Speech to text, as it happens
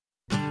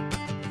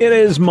It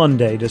is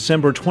Monday,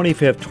 December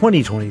 25th,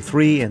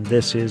 2023, and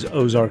this is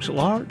Ozarks at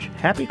Large.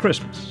 Happy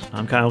Christmas.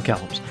 I'm Kyle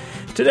Callums.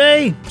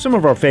 Today, some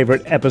of our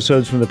favorite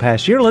episodes from the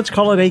past year. Let's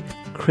call it a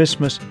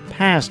Christmas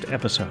past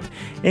episode,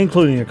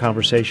 including a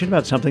conversation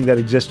about something that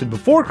existed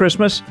before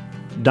Christmas,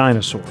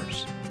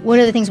 dinosaurs. One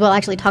of the things we'll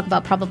actually talk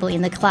about probably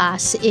in the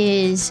class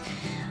is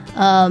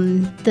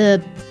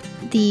the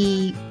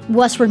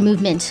westward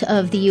movement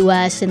of the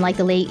U.S. in like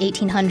the late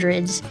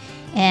 1800s,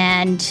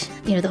 and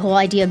the whole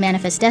idea of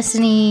manifest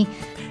destiny.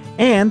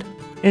 And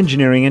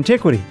engineering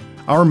antiquity.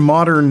 Our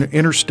modern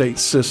interstate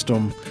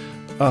system,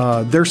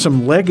 there's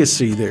some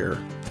legacy there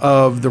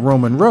of the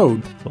Roman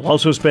road. We'll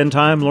also spend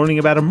time learning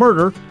about a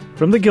murder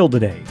from the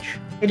Gilded Age.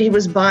 He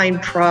was buying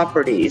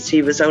properties.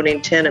 He was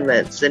owning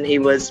tenements, and he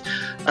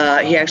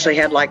actually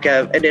had like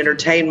an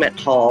entertainment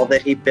hall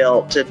that he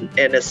built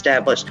and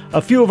established.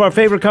 A few of our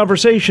favorite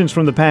conversations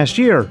from the past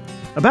year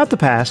about the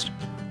past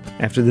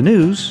after the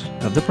news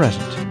of the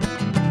present.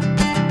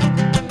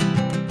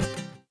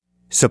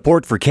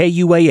 Support for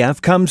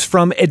KUAF comes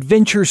from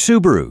Adventure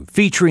Subaru,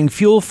 featuring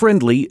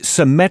fuel-friendly,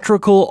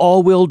 symmetrical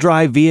all-wheel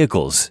drive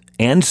vehicles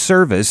and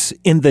service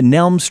in the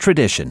Nelms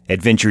tradition.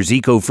 Adventure's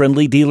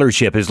eco-friendly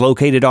dealership is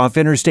located off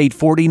Interstate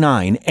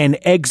 49 and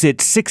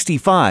exit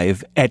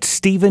 65 at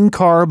Stephen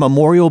Carr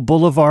Memorial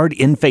Boulevard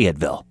in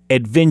Fayetteville.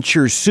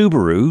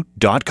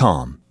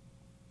 AdventureSubaru.com.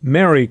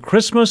 Merry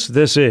Christmas.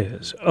 This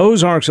is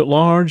Ozarks at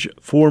Large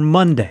for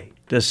Monday,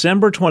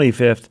 December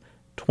 25th,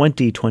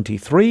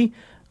 2023.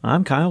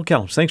 I'm Kyle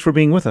Callums. Thanks for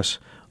being with us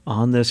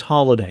on this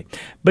holiday.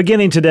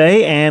 Beginning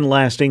today and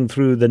lasting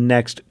through the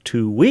next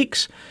 2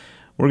 weeks,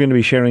 we're going to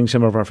be sharing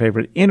some of our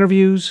favorite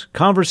interviews,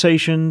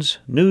 conversations,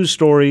 news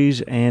stories,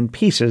 and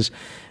pieces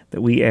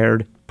that we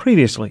aired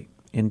previously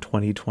in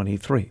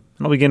 2023.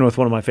 And I'll begin with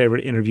one of my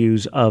favorite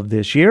interviews of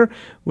this year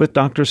with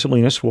Dr.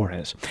 Selena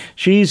Suarez.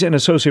 She's an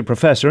associate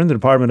professor in the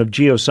Department of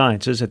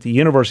Geosciences at the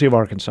University of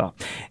Arkansas.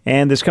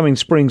 And this coming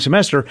spring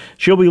semester,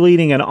 she'll be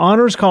leading an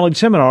honors college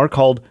seminar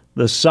called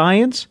The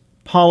Science,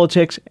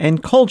 Politics,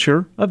 and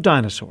Culture of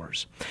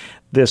Dinosaurs.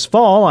 This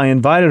fall, I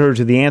invited her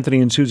to the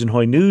Anthony and Susan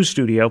Hoy News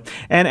Studio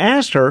and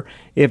asked her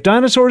if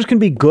dinosaurs can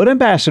be good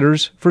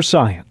ambassadors for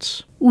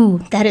science. Ooh,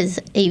 that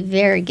is a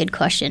very good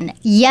question.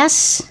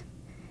 Yes,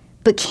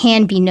 but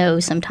can be no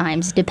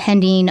sometimes,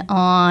 depending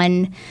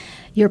on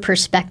your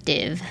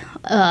perspective.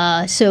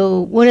 So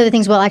one of the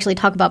things we'll actually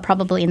talk about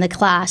probably in the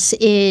class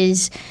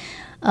is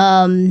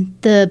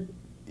the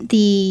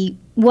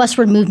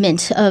westward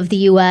movement of the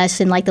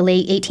U.S. in like the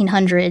late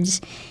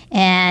 1800s,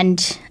 and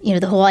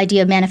the whole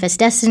idea of manifest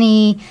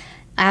destiny.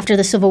 After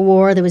the Civil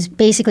War, there was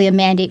basically a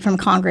mandate from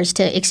Congress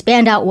to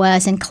expand out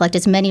west and collect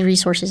as many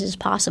resources as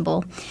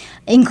possible.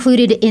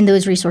 Included in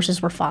those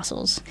resources were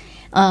fossils,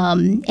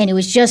 and it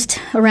was just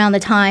around the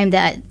time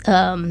that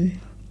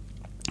kind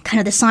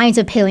of the science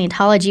of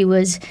paleontology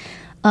was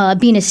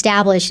being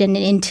established, and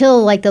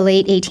until like the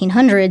late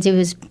 1800s, it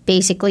was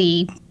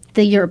basically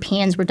the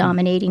Europeans were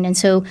dominating. And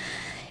so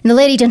in the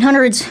late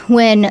 1800s,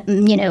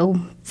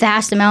 when,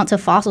 vast amounts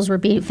of fossils were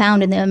being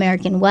found in the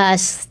American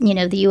West,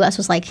 the U.S.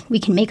 was like, we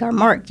can make our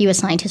mark. U.S.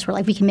 scientists were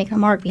like, we can make our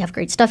mark. We have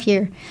great stuff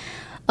here,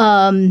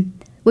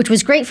 which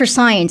was great for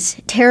science,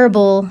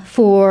 terrible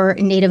for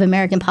Native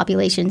American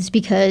populations,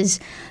 because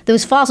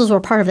those fossils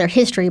were part of their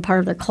history, part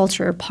of their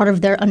culture, part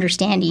of their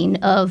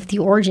understanding of the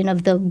origin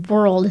of the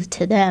world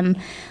to them.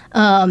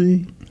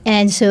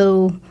 And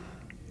so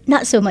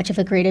not so much of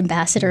a great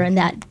ambassador in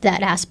that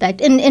aspect.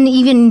 And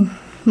even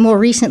more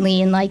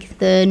recently, in like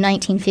the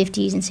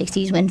 1950s and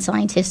 60s, when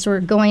scientists were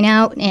going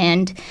out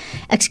and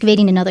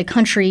excavating in other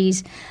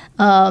countries,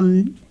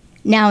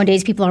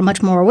 nowadays people are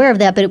much more aware of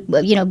that. But,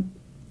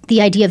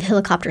 the idea of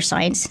helicopter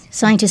science,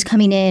 scientists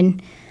coming in,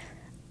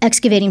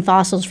 excavating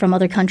fossils from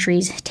other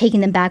countries, taking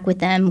them back with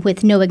them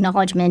with no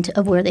acknowledgement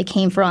of where they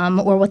came from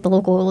or what the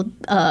local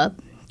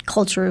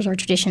cultures or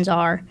traditions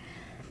are.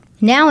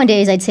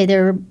 Nowadays, I'd say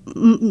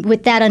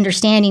with that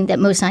understanding that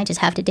most scientists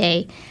have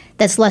today,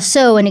 that's less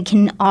so, and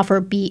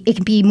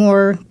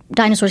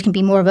dinosaurs can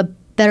be more of a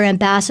better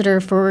ambassador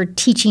for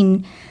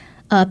teaching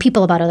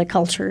people about other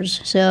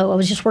cultures. So I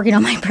was just working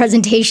on my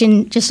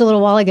presentation just a little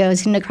while ago,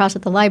 sitting across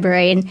at the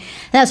library, and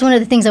that's one of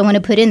the things I want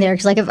to put in there,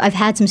 because I've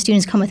had some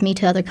students come with me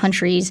to other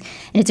countries,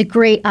 and it's a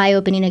great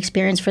eye-opening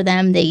experience for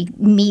them. They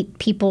meet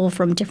people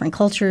from different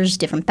cultures,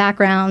 different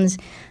backgrounds,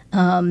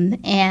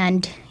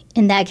 and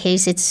in that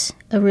case, it's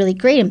a really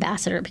great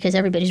ambassador because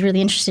everybody's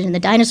really interested in the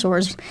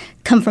dinosaurs,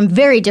 come from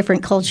very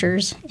different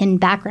cultures and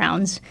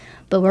backgrounds,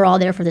 but we're all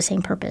there for the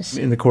same purpose.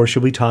 In the course,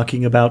 you'll be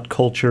talking about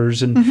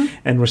cultures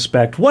and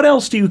respect. What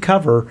else do you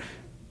cover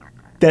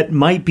that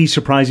might be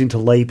surprising to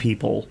lay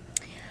people?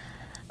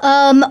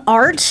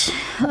 Art,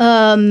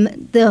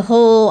 the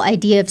whole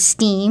idea of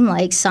STEAM,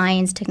 like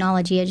science,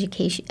 technology,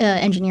 education,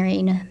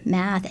 engineering,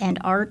 math, and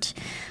art.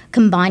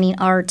 Combining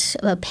art.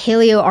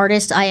 Paleo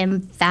artists I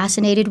am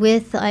fascinated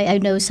with. I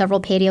know several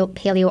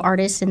paleo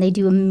artists, and they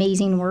do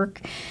amazing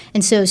work.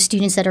 And so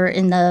students that are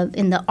in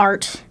the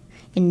art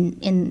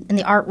in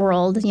the art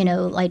world,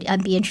 like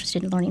I'd be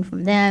interested in learning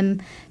from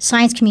them.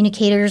 Science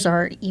communicators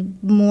are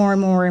more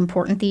and more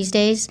important these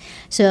days.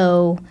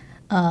 So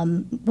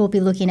we'll be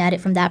looking at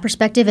it from that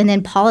perspective. And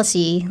then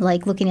policy,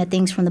 like looking at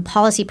things from the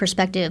policy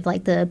perspective,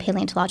 like the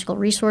Paleontological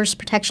Resource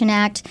Protection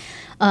Act,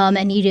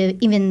 and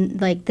even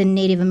like the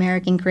Native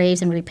American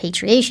Graves and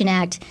Repatriation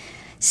Act,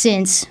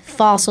 since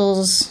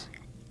fossils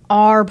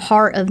are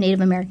part of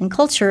Native American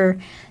culture.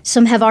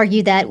 Some have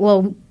argued that,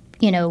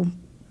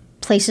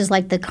 places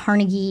like the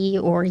Carnegie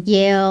or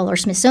Yale or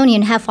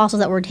Smithsonian have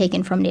fossils that were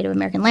taken from Native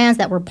American lands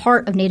that were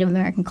part of Native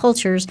American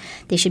cultures.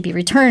 They should be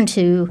returned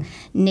to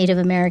Native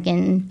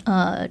American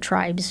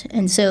tribes.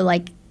 And so,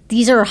 like,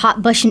 these are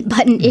hot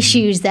button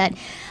issues that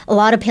a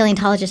lot of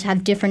paleontologists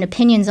have different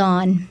opinions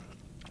on.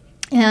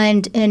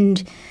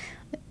 And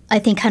I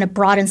think kind of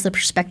broadens the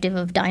perspective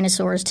of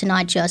dinosaurs to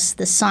not just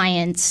the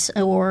science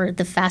or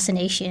the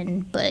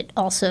fascination, but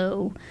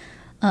also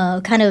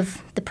kind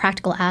of the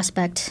practical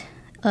aspect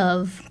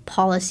of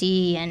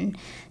policy and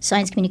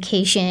science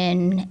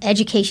communication,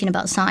 education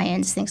about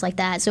science, things like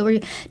that. So we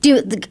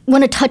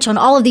want to touch on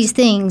all of these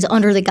things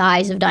under the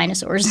guise of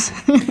dinosaurs.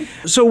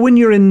 So when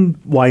you're in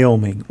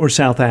Wyoming or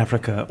South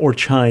Africa or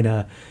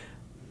China,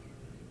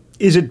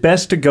 is it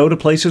best to go to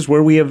places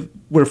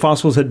where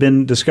fossils had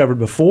been discovered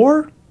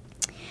before?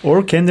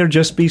 Or can there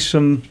just be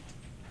some...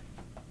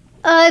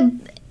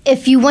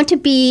 If you want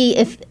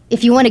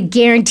a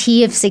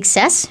guarantee of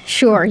success,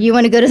 sure. You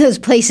want to go to those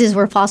places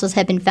where fossils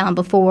have been found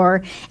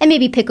before and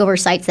maybe pick over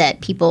sites that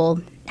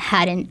people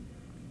hadn't,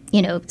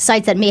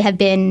 sites that may have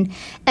been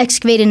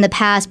excavated in the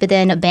past but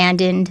then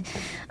abandoned.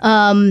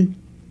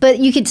 But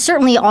you could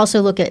certainly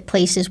also look at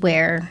places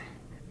where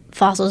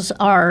fossils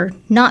are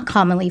not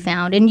commonly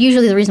found. And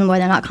usually the reason why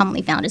they're not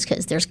commonly found is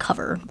because there's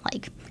cover,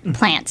 like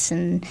plants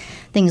and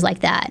things like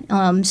that.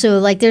 So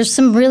like there's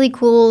some really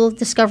cool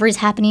discoveries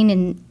happening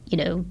in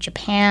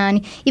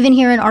Japan, even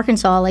here in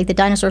Arkansas, like the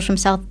dinosaurs from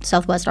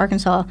southwest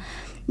Arkansas,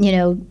 you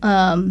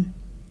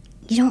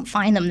don't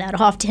find them that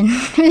often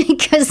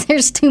because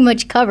there's too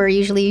much cover.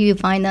 Usually you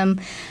find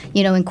them,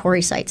 in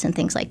quarry sites and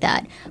things like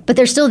that. But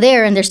they're still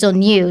there and they're still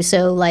new.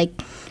 So like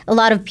a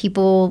lot of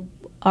people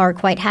are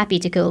quite happy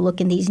to go look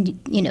in these,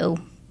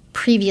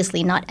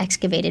 previously not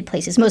excavated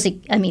places.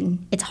 Mostly,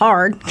 it's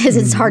hard because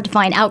it's hard to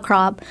find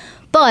outcrop,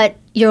 but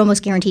you're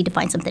almost guaranteed to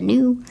find something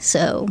new.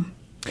 So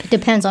it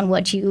depends on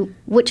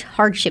which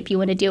hardship you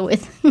want to deal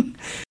with.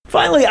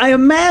 Finally, I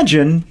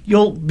imagine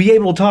you'll be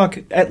able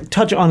to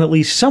touch on at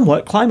least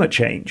somewhat climate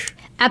change.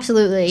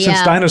 Absolutely,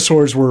 Since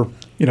dinosaurs were,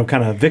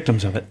 kind of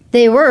victims of it.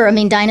 They were.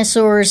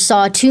 Dinosaurs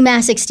saw 2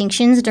 mass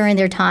extinctions during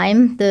their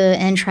time, the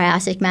end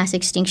Triassic mass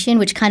extinction,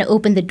 which kind of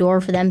opened the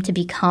door for them to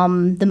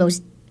become the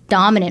most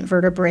dominant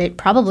vertebrate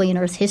probably in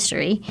Earth's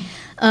history.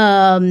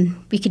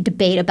 We could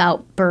debate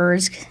about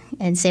birds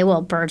and say,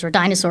 well, birds were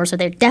dinosaurs, so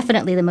they're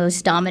definitely the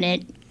most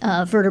dominant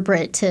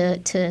vertebrate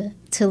to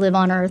live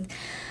on Earth.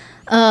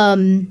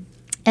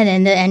 And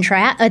then the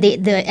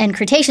end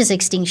Cretaceous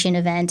extinction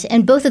event,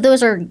 and both of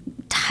those are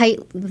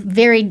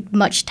very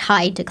much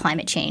tied to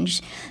climate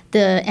change.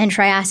 The end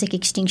Triassic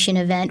extinction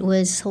event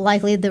was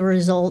likely the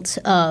result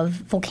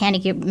of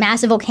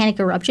massive volcanic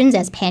eruptions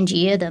as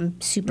Pangaea, the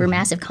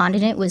supermassive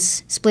continent,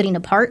 was splitting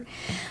apart.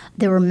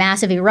 There were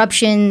massive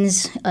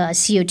eruptions,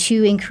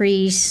 CO2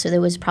 increase, so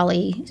there was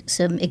probably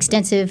some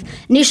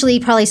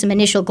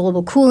initial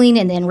global cooling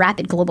and then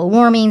rapid global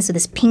warming, so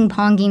this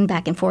ping-ponging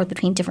back and forth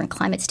between different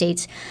climate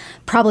states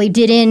probably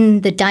did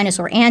in the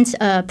dinosaur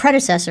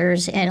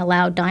predecessors and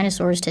allowed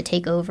dinosaurs to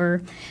take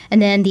over.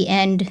 And then the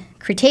end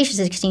Cretaceous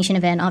extinction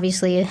event,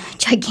 obviously a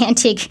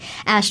gigantic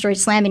asteroid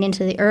slamming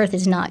into the Earth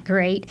is not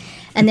great.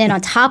 And then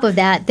on top of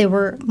that, there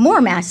were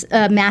more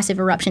massive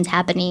eruptions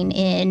happening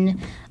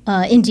in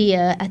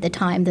India at the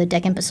time, the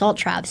Deccan basalt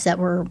traps that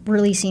were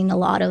releasing a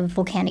lot of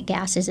volcanic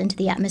gases into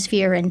the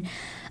atmosphere, and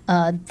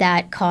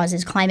that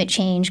causes climate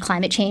change.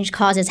 Climate change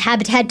causes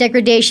habitat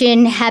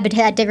degradation.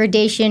 Habitat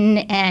degradation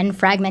and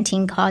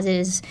fragmenting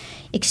causes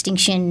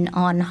extinction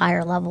on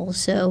higher levels.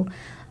 So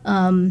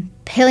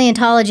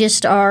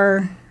paleontologists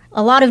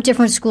a lot of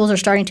different schools are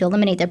starting to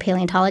eliminate their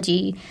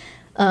paleontology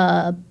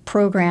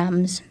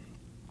programs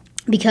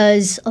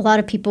because a lot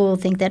of people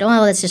think that,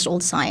 that's just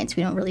old science.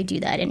 We don't really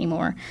do that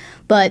anymore.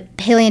 But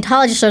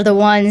paleontologists are the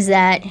ones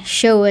that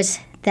show us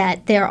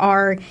that there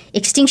are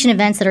extinction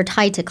events that are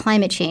tied to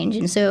climate change.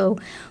 And so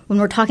when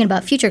we're talking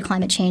about future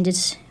climate change,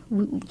 it's,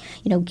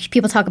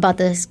 people talk about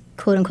this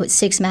quote-unquote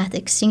sixth mass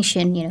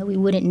extinction. We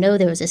wouldn't know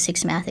there was a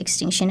sixth mass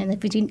extinction and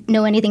if we didn't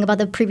know anything about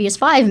the previous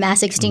 5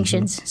 mass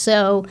extinctions.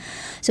 So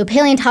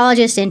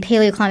paleontologists and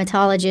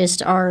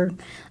paleoclimatologists are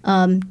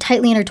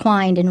tightly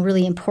intertwined and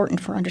really important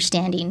for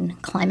understanding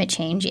climate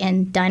change.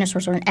 And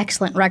dinosaurs are an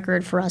excellent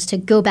record for us to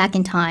go back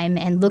in time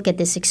and look at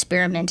this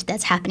experiment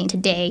that's happening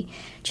today,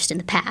 just in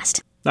the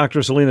past.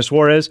 Dr. Selena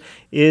Suarez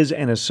is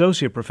an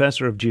associate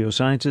professor of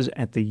geosciences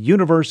at the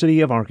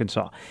University of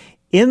Arkansas.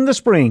 In the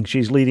spring,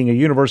 she's leading a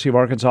University of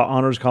Arkansas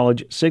Honors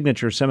College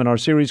signature seminar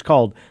series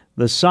called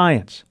The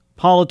Science,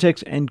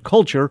 Politics, and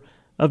Culture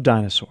of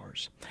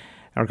Dinosaurs.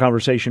 Our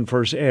conversation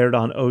first aired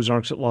on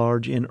Ozarks at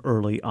Large in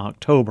early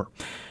October.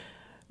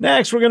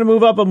 Next, we're going to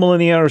move up a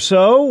millennia or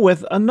so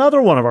with another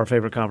one of our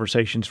favorite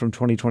conversations from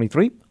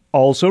 2023,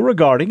 also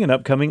regarding an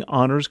upcoming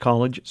Honors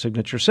College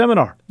signature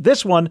seminar.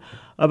 This one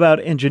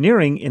about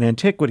engineering in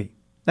antiquity.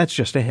 That's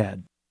just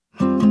ahead.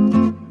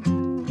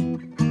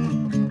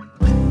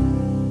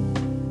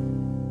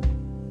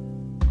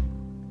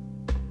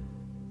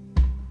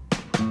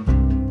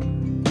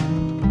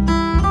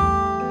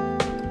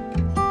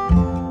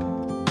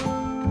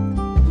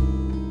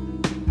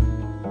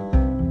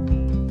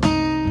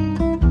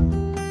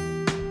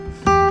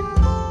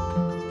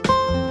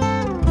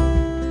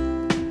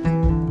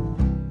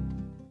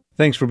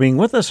 Thanks for being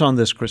with us on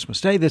this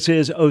Christmas Day. This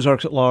is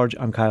Ozarks at Large.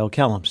 I'm Kyle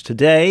Kellums.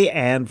 Today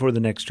and for the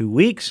next 2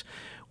 weeks,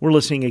 we're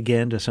listening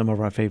again to some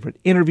of our favorite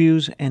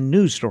interviews and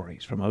news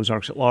stories from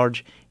Ozarks at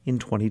Large in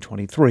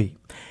 2023.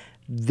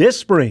 This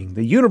spring,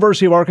 the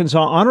University of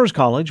Arkansas Honors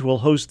College will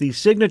host the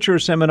signature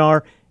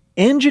seminar,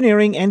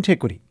 Engineering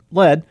Antiquity,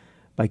 led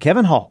by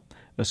Kevin Hall,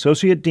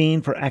 Associate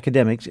Dean for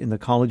Academics in the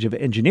College of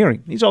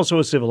Engineering. He's also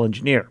a civil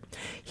engineer.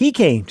 He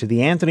came to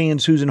the Anthony and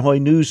Susan Hoy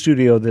News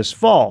Studio this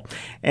fall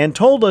and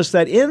told us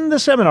that in the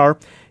seminar,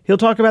 he'll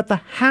talk about the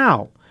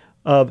how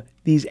of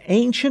these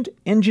ancient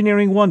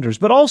engineering wonders,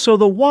 but also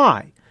the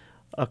why.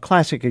 A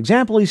classic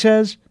example, he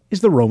says,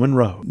 is the Roman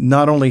road.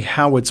 Not only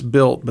how it's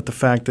built, but the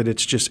fact that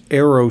it's just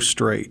arrow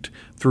straight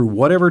through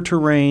whatever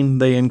terrain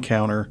they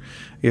encounter.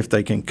 If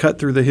they can cut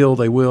through the hill,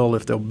 they will.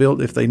 If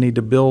they need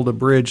to build a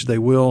bridge, they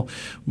will.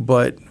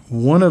 But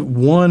one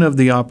of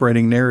the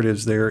operating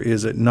narratives there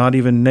is that not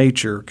even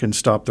nature can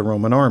stop the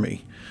Roman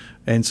army.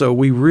 And so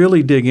we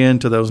really dig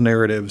into those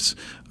narratives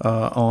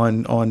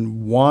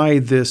on why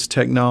this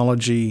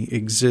technology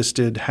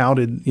existed,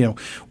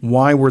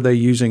 why were they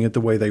using it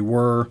the way they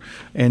were.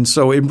 And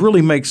so it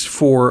really makes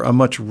for a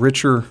much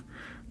richer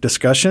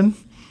discussion.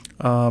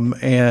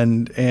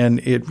 And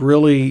it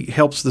really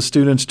helps the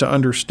students to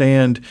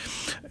understand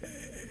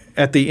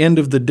at the end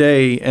of the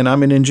day, and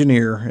I'm an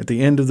engineer, at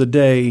the end of the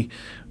day,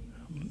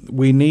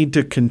 we need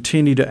to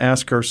continue to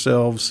ask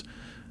ourselves,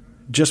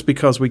 just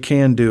because we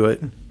can do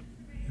it,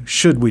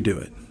 should we do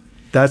it?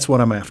 That's what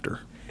I'm after.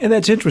 And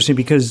that's interesting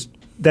because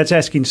that's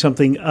asking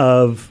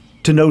to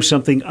know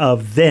something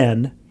of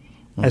then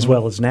as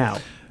well as now.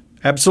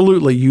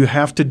 Absolutely. You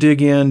have to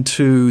dig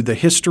into the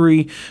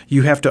history.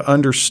 You have to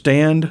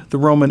understand the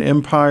Roman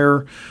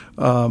Empire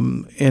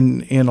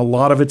in a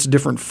lot of its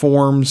different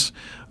forms.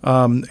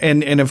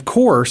 And of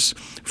course,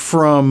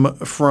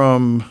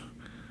 from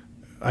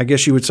I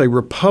guess you would say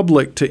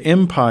republic to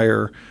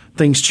empire,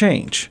 things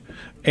change.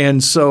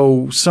 And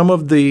so some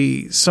of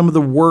the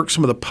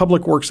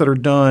public works that are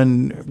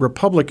done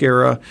Republic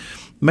era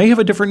may have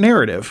a different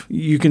narrative.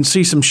 You can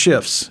see some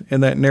shifts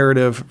in that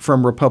narrative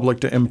from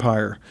Republic to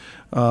Empire.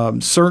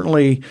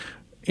 Certainly,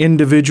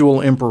 individual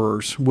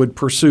emperors would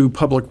pursue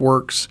public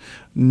works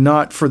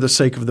not for the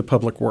sake of the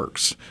public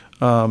works.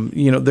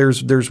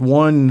 There's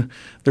one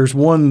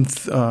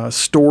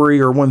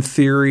story or one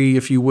theory,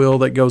 if you will,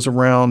 that goes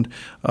around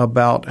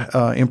about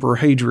Emperor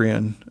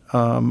Hadrian.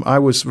 I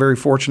was very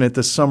fortunate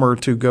this summer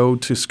to go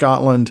to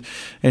Scotland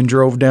and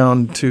drove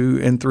down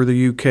and through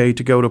the UK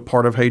to go to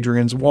part of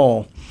Hadrian's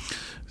Wall.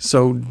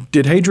 So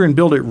did Hadrian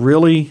build it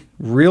really,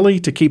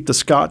 really to keep the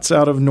Scots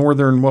out of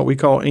northern what we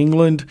call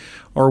England?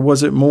 Or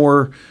was it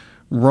more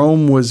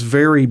Rome was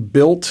very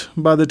built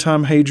by the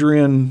time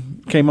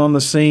Hadrian came on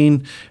the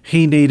scene?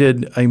 He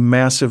needed a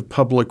massive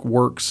public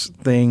works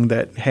thing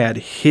that had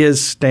his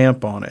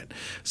stamp on it.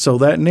 So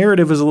that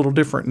narrative is a little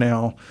different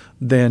now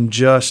than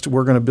just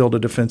we're going to build a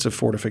defensive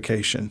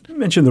fortification. You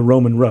mentioned the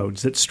Roman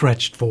roads that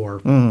stretched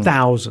for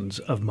thousands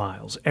of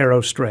miles,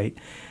 arrow straight.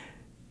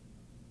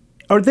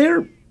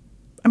 There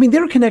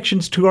are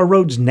connections to our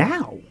roads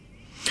now.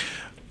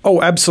 Oh,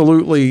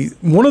 absolutely.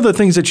 One of the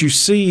things that you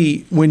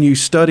see when you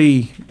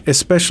study,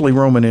 especially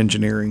Roman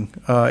engineering,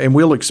 and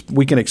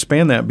we can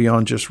expand that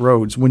beyond just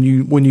roads. When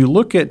you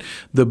look at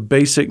the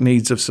basic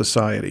needs of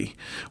society,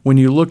 when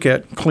you look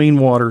at clean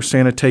water,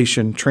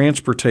 sanitation,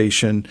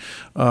 transportation,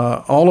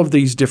 all of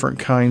these different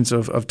kinds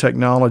of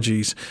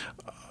technologies,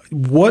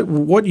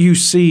 what you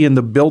see in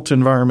the built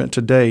environment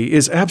today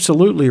is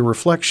absolutely a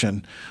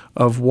reflection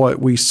of what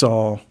we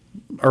saw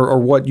or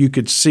what you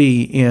could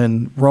see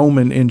in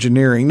Roman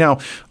engineering. Now,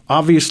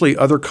 obviously,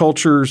 other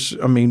cultures,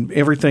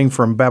 everything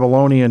from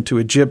Babylonian to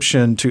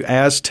Egyptian to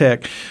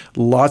Aztec,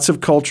 lots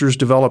of cultures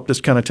developed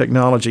this kind of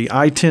technology.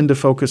 I tend to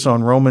focus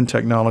on Roman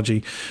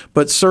technology,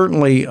 but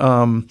certainly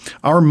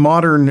our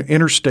modern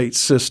interstate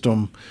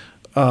system,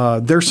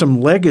 there's some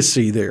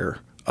legacy there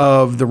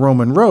of the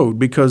Roman road,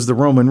 because the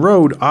Roman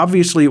road,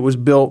 obviously, it was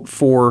built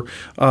for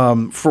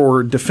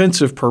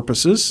defensive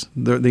purposes.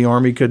 The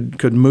army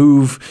could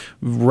move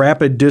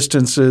rapid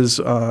distances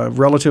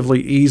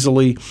relatively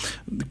easily,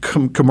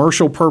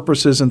 commercial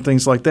purposes and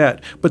things like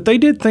that. But they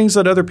did things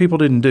that other people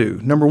didn't do.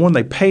 Number one,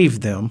 they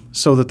paved them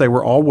so that they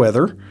were all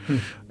weather.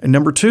 And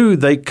number two,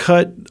 they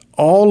cut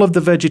all of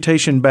the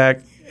vegetation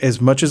back as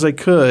much as they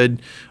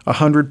could,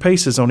 100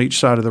 paces on each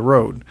side of the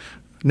road.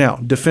 Now,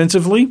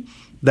 defensively,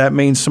 That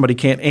means somebody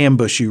can't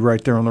ambush you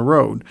right there on the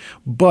road.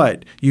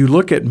 But you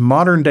look at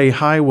modern-day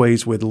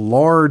highways with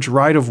large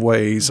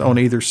right-of-ways on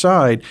either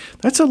side,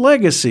 that's a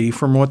legacy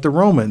from what the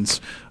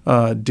Romans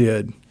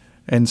did.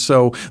 And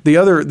so the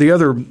other,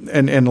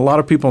 and a lot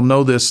of people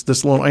know this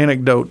little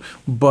anecdote,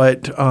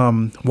 but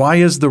why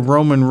is the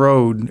Roman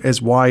road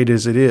as wide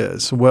as it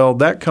is? Well,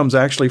 that comes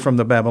actually from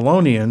the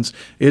Babylonians.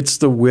 It's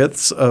the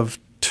widths of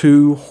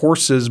 2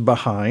 horses'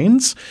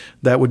 behinds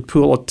that would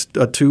pull a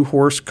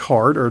 2-horse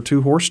cart or a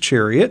 2-horse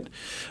chariot.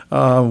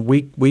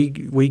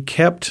 We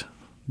kept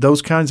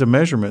those kinds of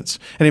measurements,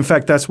 and in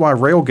fact, that's why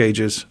rail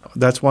gauges.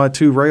 That's why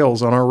 2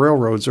 rails on our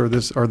railroads are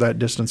that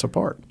distance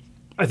apart.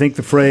 I think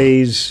the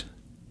phrase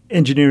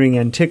engineering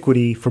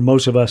antiquity for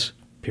most of us,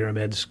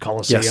 pyramids,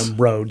 Colosseum, Yes.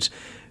 roads,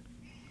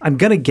 I'm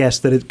going to guess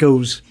that it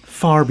goes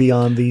far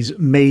beyond these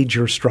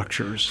major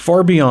structures.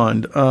 Far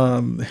beyond.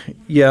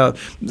 We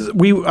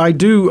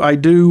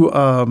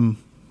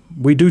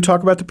do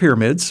talk about the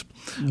pyramids.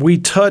 We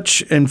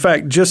touch, in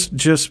fact,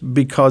 just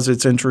because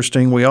it's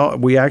interesting,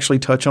 we actually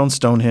touch on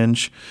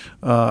Stonehenge.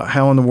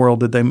 How in the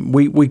world did they?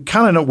 We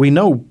kind of know. We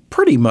know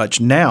pretty much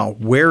now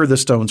where the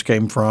stones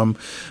came from,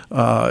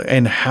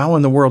 and how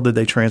in the world did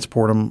they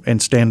transport them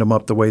and stand them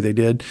up the way they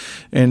did.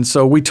 And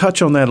so we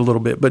touch on that a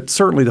little bit, but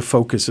certainly the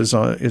focus is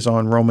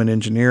on Roman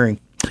engineering.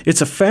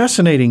 It's a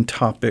fascinating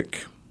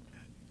topic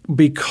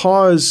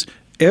because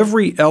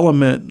every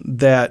element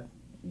that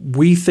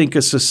we think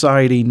a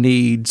society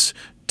needs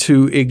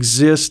to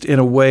exist in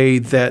a way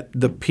that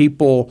the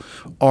people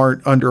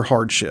aren't under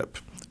hardship.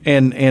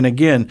 And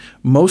again,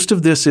 most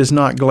of this is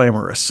not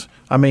glamorous.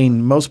 I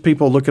mean, most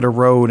people look at a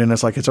road and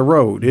it's like it's a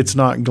road. It's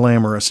not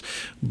glamorous.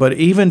 But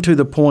even to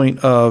the point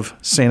of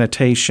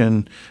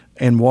sanitation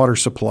and water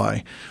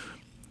supply,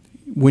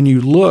 when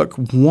you look,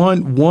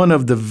 one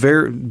of the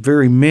very,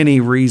 very many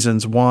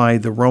reasons why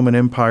the Roman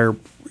Empire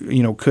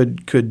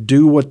could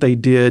do what they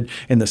did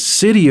and the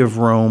city of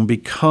Rome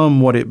become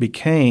what it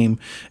became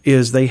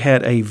is they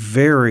had a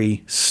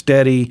very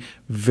steady,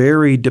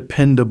 very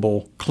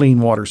dependable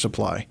clean water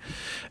supply.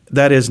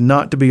 That is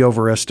not to be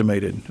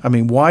overestimated. I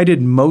mean, why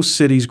did most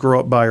cities grow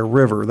up by a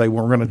river? They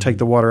weren't going to take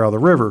the water out of the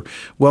river.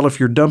 Well, if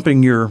you're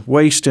dumping your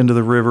waste into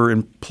the river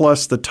and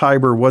plus the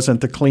Tiber wasn't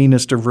the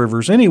cleanest of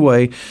rivers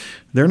anyway,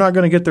 they're not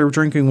going to get their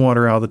drinking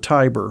water out of the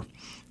Tiber.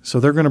 So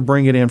they're going to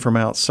bring it in from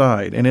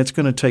outside, and it's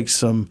going to take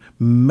some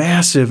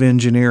massive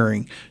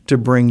engineering to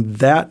bring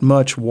that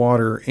much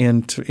water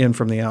in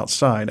from the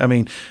outside. I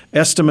mean,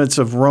 estimates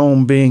of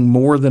Rome being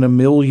more than 1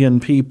 million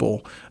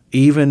people,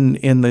 even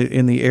in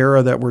the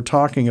era that we're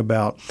talking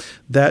about,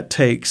 that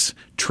takes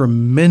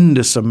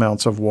tremendous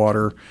amounts of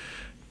water,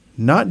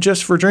 not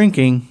just for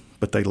drinking,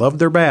 but they love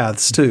their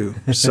baths too.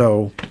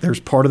 So there's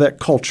part of that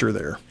culture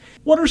there.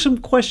 What are some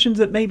questions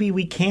that maybe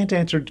we can't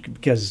answer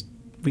because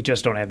we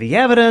just don't have the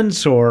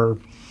evidence or?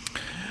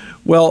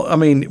 Well, I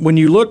mean, when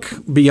you look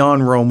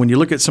beyond Rome, when you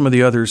look at some of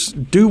the others,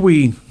 do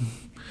we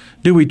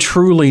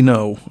truly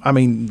know? I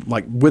mean,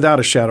 like without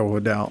a shadow of a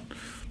doubt,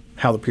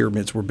 how the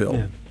pyramids were built?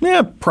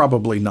 Yeah,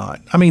 probably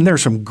not. I mean,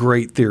 there's some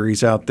great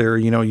theories out there.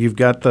 You know, you've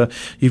got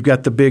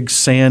the big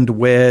sand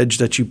wedge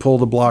that you pull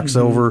the blocks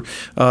over.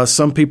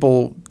 Some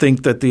people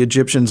think that the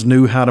Egyptians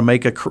knew how to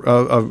make a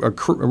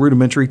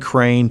rudimentary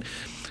crane.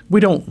 We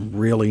don't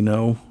really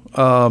know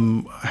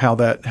how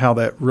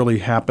that really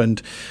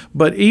happened.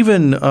 But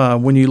even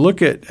when you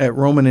look at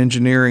Roman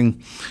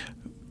engineering,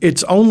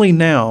 it's only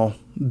now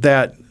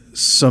that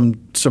some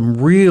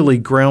really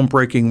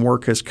groundbreaking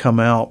work has come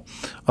out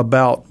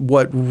about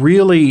what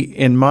really,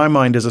 in my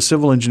mind as a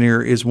civil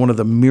engineer, is one of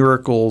the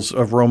miracles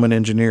of Roman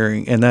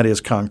engineering, and that is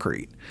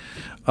concrete.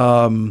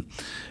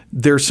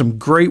 There's some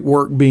great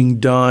work being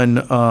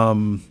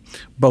done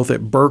both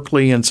at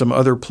Berkeley and some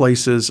other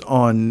places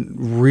on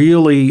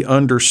really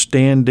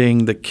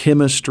understanding the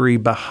chemistry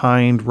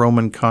behind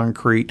Roman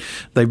concrete.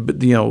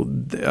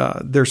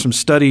 There's some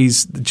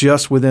studies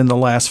just within the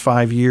last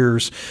 5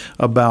 years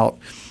about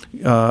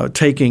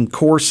taking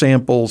core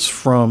samples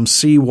from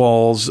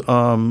seawalls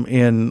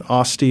in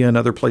Ostia and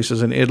other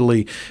places in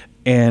Italy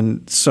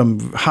and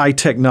some high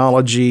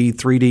technology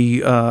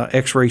 3D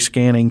X-ray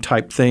scanning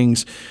type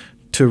things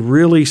to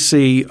really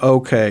see,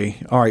 okay,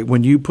 all right,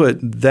 when you put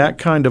that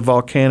kind of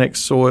volcanic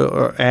soil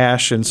or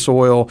ash and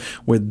soil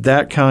with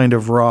that kind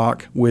of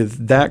rock,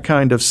 with that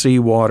kind of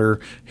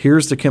seawater,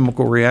 here's the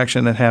chemical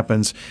reaction that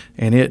happens,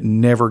 and it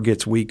never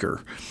gets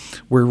weaker.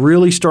 We're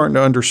really starting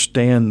to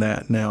understand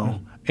that now.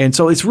 And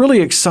so it's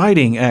really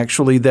exciting,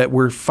 actually, that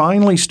we're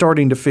finally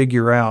starting to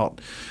figure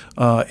out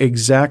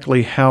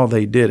exactly how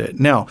they did it.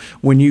 Now,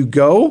 when you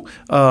go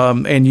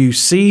and you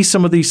see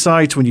some of these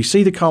sites, when you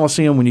see the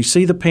Colosseum, when you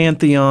see the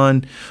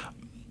Pantheon,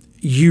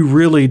 you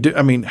really do.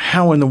 I mean,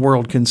 how in the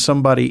world can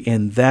somebody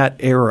in that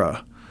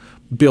era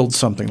build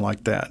something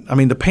like that? I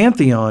mean, the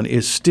Pantheon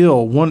is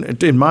still,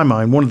 in my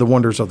mind, one of the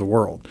wonders of the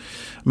world.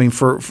 I mean,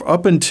 for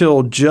up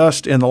until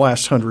just in the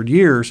last 100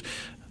 years,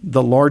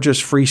 the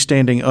largest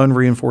freestanding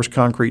unreinforced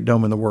concrete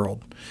dome in the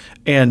world.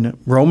 And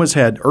Roma's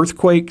had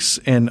earthquakes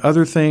and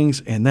other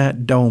things, and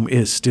that dome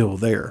is still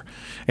there.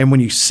 And when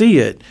you see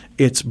it,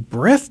 it's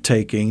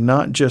breathtaking,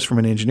 not just from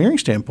an engineering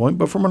standpoint,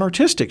 but from an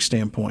artistic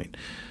standpoint.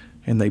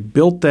 And they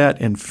built that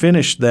and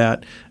finished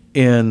that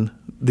in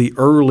the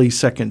early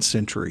 2nd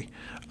century.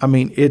 I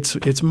mean,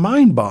 it's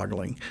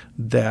mind-boggling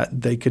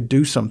that they could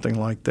do something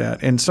like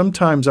that. And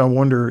sometimes I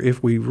wonder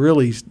if we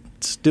really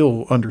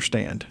still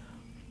understand.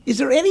 Is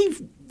there any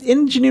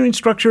engineering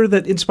structure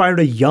that inspired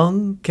a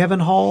young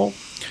Kevin Hall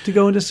to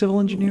go into civil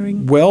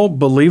engineering? Well,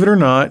 believe it or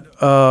not,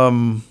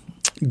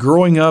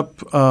 growing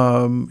up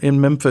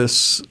in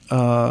Memphis,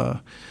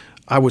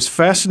 I was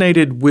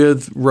fascinated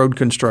with road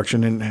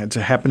construction, and it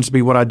happens to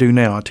be what I do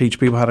now. I teach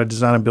people how to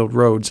design and build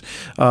roads.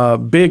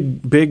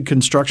 Big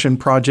construction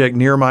project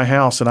near my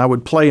house, and I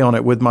would play on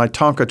it with my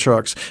Tonka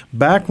trucks.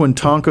 Back when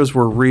Tonkas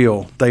were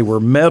real, they were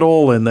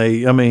metal, and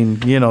they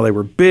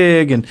were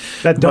big. And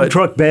that dump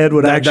truck bed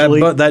would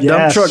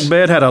dump truck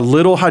bed had a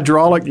little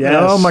hydraulic. Yes.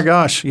 Oh my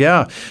gosh,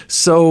 yeah.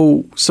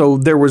 So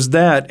there was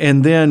that,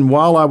 and then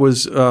while I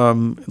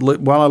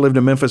lived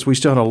in Memphis, we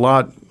still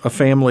had a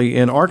family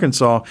in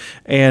Arkansas,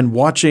 and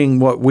watching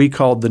what we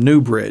called the New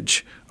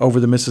Bridge over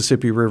the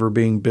Mississippi River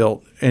being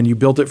built, and you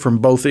built it from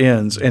both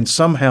ends, and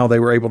somehow they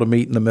were able to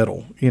meet in the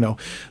middle.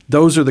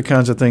 Those are the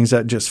kinds of things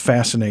that just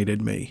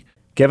fascinated me.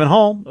 Kevin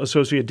Hall,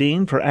 Associate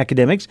Dean for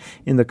Academics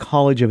in the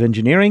College of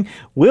Engineering,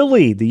 will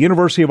lead the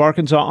University of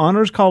Arkansas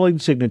Honors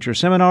College Signature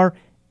Seminar,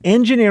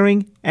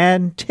 Engineering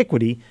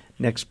Antiquity,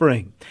 next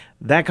spring.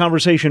 That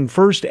conversation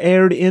first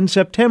aired in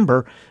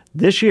September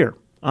this year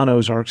on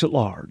Ozarks at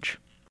Large.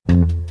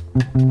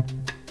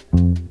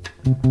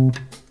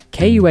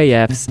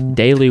 KUAF's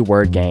Daily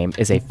Word Game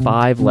is a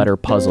 5-letter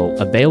puzzle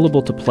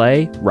available to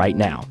play right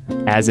now,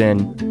 as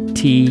in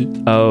Today.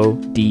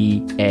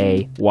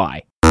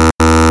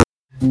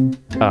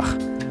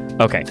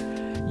 Okay.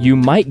 You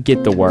might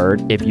get the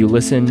word if you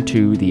listen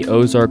to the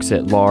Ozarks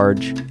at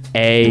Large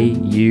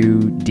AUDIO.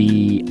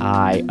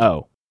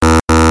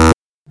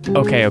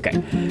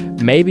 Okay.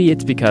 Maybe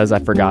it's because I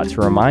forgot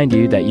to remind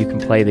you that you can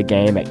play the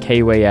game at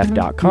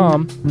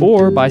KUAF.com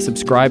or by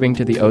subscribing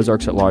to the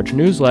Ozarks at Large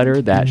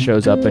newsletter that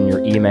shows up in your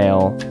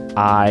email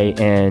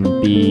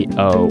inbox.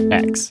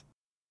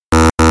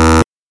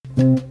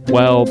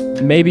 Well,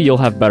 maybe you'll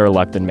have better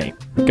luck than me.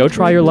 Go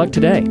try your luck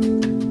today.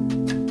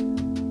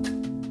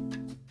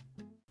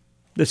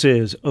 This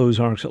is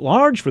Ozarks at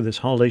Large. For this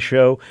holiday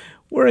show,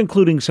 we're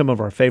including some of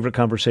our favorite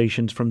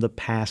conversations from the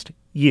past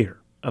year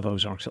of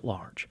Ozarks at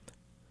Large.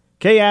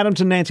 Kay Adams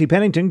and Nancy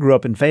Pennington grew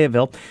up in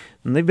Fayetteville,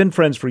 and they've been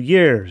friends for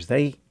years.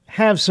 They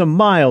have some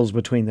miles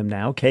between them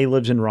now. Kay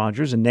lives in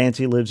Rogers, and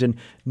Nancy lives in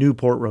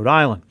Newport, Rhode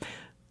Island.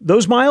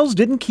 Those miles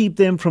didn't keep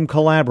them from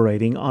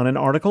collaborating on an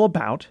article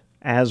about,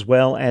 as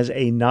well as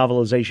a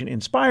novelization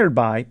inspired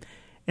by,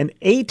 an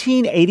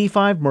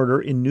 1885 murder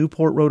in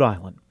Newport, Rhode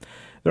Island.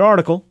 Their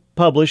article,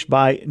 published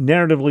by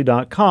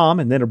Narratively.com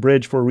and then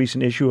abridged for a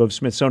recent issue of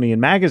Smithsonian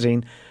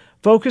Magazine,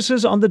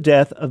 focuses on the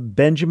death of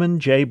Benjamin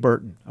J.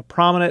 Burton, a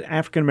prominent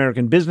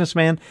African-American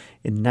businessman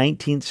in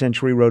 19th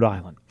century Rhode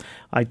Island.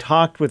 I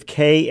talked with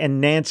Kay and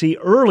Nancy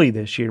early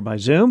this year by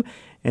Zoom,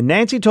 and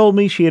Nancy told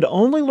me she had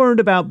only learned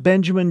about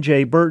Benjamin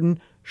J. Burton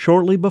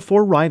shortly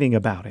before writing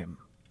about him.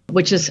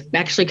 Which is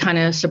actually kind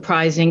of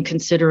surprising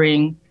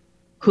considering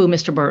who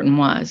Mr. Burton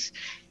was.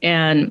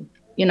 And,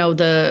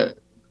 the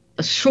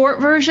short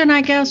version,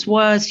 I guess,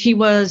 was he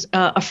was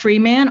a free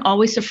man,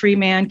 always a free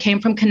man, came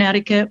from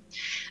Connecticut,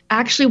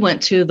 actually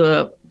went to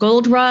the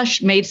gold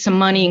rush, made some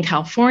money in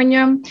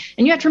California. And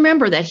you have to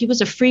remember that he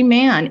was a free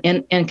man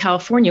in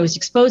California. He was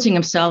exposing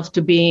himself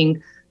to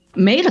being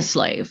made a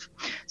slave.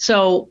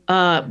 So,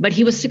 but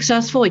he was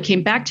successful. He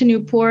came back to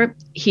Newport.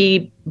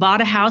 He bought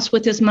a house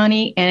with his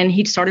money and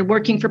he started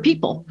working for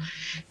people.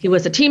 He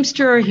was a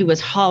teamster. He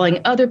was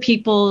hauling other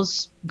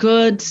people's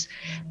goods.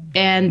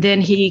 And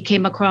then he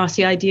came across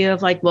the idea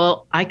of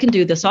I can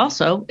do this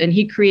also. And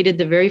he created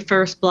the very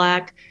first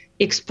Black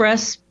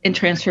express and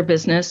transfer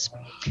business,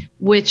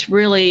 which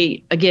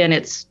really, again,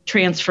 it's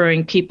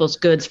transferring people's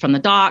goods from the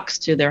docks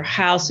to their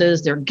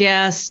houses, their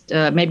guests,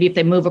 maybe if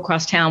they move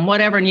across town,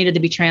 whatever needed to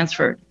be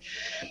transferred.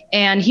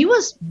 And he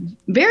was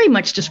very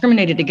much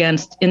discriminated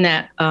against in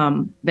that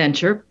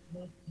venture,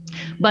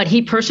 but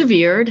he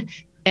persevered,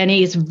 and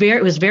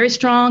was very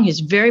strong. He's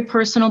very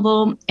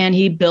personable, and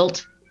he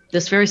built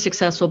this very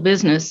successful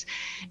business.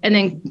 And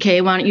then,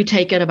 Kay, why don't you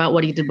take it about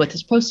what he did with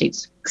his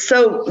proceeds?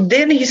 So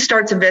then he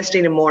starts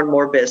investing in more and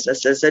more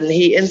businesses, and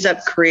he ends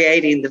up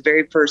creating the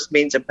very first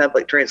means of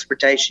public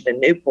transportation in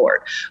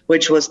Newport,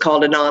 which was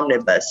called an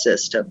omnibus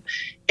system.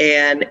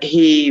 And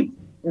he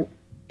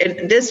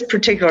this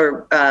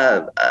particular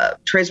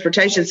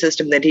transportation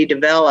system that he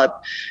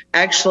developed,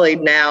 actually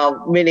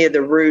now many of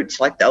the routes,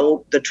 like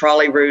the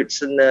trolley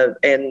routes and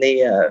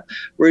the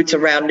routes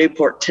around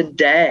Newport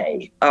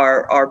today,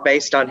 are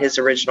based on his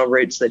original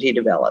routes that he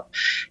developed.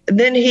 And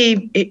then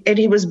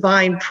he was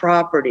buying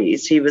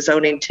properties. He was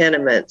owning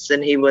tenements,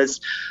 and he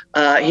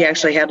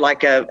actually had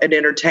like an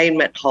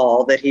entertainment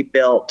hall that he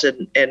built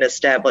and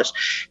established.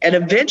 And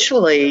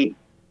eventually,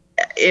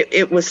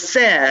 it was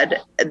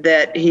said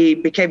that he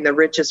became the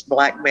richest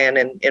black man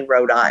in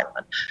Rhode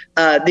Island.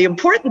 The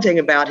important thing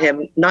about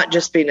him, not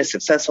just being a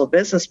successful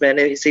businessman,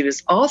 is he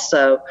was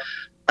also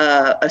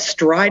a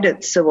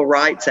strident civil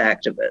rights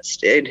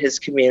activist in his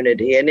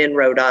community and in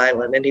Rhode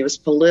Island, and he was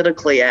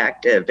politically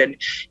active, and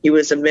he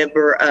was a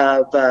member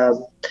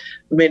of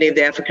many of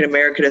the African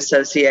American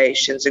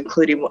associations,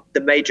 including the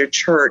major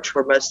church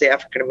where most of the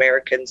African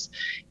Americans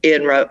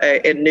in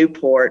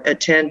Newport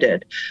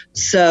attended.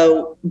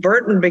 So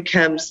Burton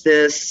becomes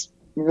this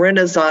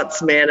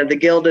Renaissance man of the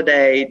Gilded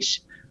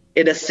Age,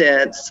 in a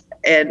sense,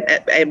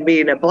 and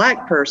being a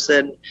black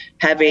person,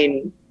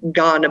 having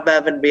gone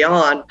above and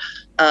beyond,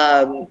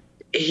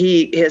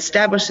 he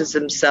establishes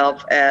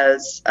himself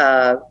as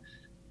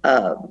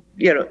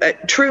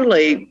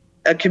truly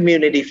a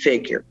community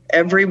figure.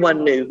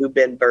 Everyone knew who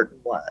Ben Burton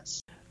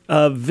was.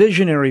 A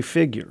visionary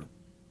figure.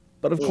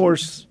 But of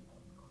course,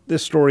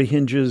 this story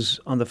hinges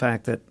on the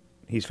fact that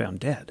he's found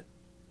dead.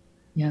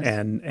 Yes.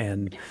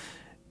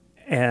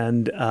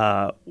 And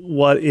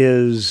what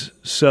is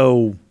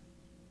so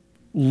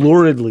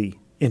luridly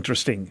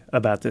interesting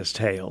about this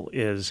tale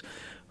is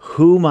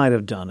who might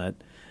have done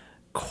it,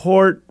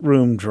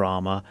 courtroom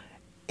drama,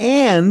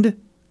 and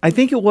I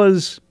think it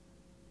was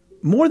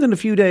more than a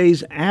few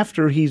days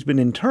after he's been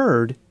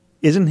interred,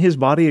 isn't his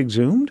body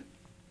exhumed?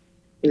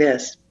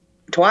 Yes,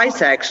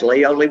 twice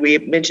actually. Only we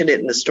mentioned it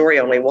in the story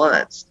only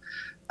once.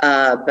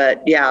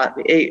 But yeah,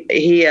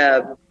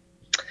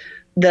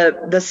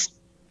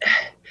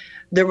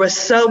 there was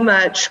so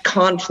much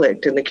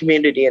conflict in the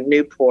community in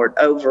Newport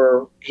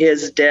over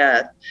his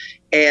death,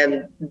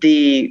 and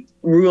the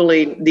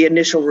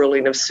initial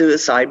ruling of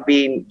suicide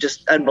being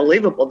just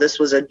unbelievable. This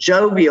was a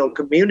jovial,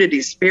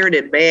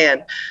 community-spirited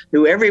man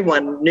who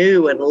everyone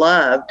knew and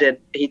loved, and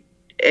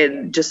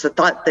just the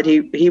thought that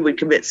he would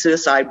commit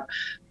suicide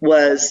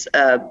was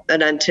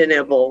an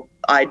untenable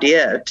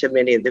idea to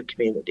many of the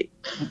community.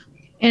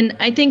 And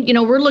I think,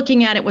 we're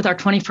looking at it with our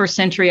 21st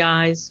century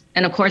eyes,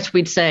 and of course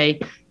we'd say,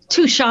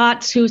 2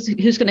 shots, who's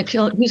going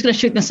to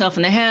shoot themselves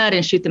in the head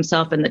and shoot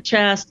themselves in the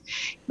chest.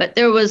 But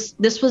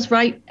this was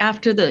right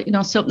after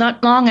so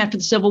not long after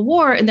the Civil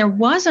War. And there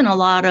wasn't a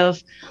lot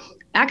of,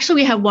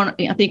 actually we have one,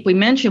 I think we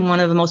mentioned one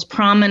of the most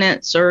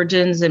prominent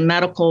surgeons and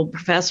medical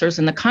professors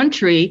in the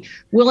country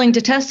willing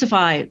to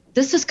testify,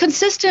 this is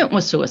consistent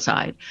with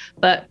suicide.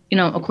 But,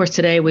 of course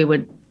today it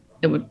would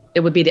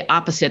be the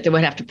opposite. They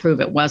would have to prove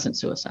it wasn't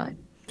suicide.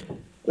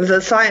 The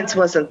science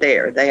wasn't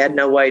there. They had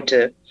no way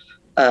to,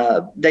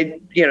 they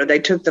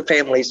took the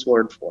family's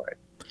word for it.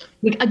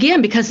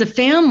 Again, because the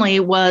family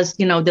was,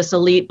 this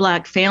elite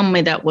black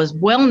family that was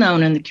well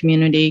known in the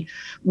community,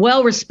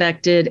 well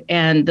respected,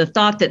 and the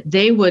thought that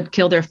they would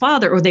kill their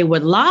father or they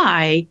would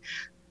lie.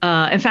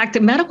 In fact, the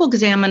medical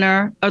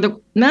examiner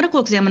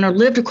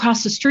lived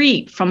across the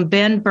street from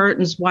Ben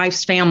Burton's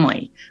wife's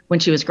family when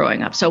she was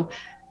growing up. So,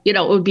 it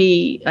would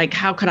be like,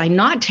 how could I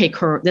not take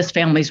this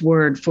family's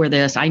word for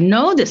this? I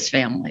know this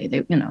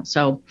family,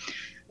 so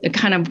it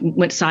kind of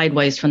went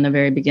sideways from the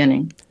very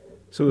beginning.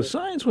 So the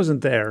science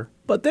wasn't there,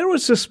 but there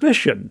was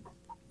suspicion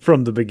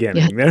from the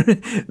beginning. Yeah.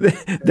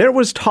 There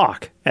was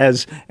talk,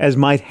 as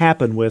might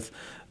happen with,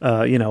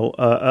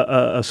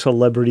 a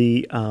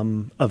celebrity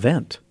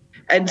event.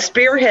 And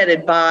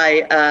spearheaded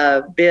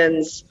by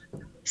Ben's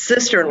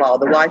sister-in-law,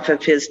 the wife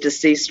of his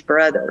deceased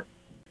brother.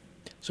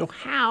 So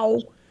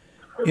how,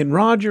 in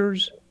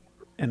Rogers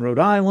and Rhode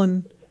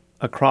Island,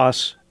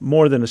 across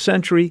more than a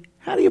century,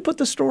 how do you put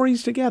the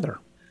stories together?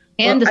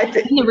 And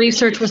the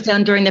research was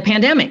done during the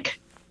pandemic.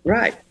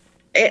 Right.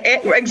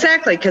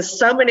 Exactly, because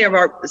so many of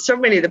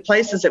the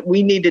places that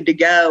we needed to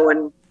go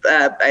and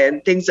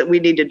things that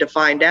we needed to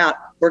find out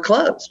were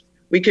closed.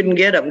 We couldn't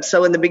get them.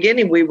 So in the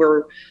beginning, we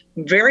were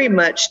very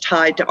much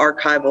tied to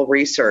archival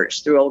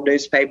research through old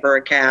newspaper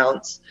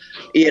accounts.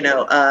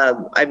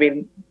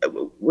 When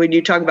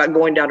you talk about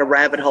going down a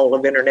rabbit hole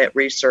of internet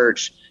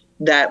research,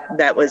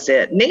 that was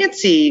it.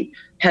 Nancy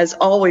has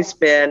always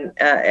been,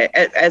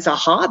 as a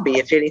hobby,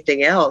 if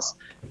anything else,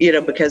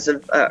 because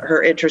of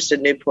her interest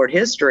in Newport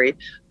history,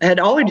 had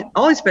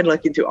always been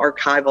looking through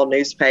archival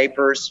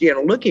newspapers,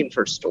 looking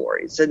for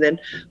stories. And then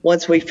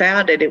once we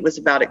found it, it was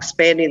about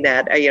expanding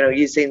that,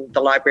 using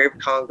the Library of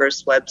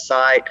Congress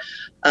website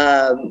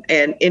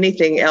and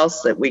anything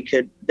else that we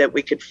could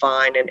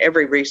find, and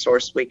every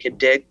resource we could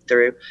dig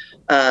through.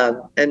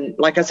 And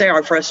like I say,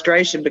 our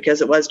frustration, because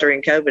it was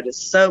during COVID, is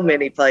so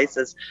many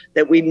places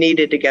that we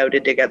needed to go to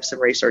dig up some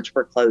research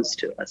were closed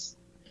to us.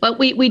 But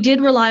we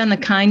did rely on the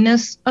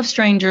kindness of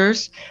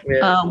strangers.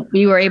 Yeah.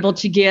 We were able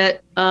to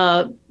get,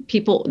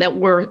 people that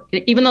were,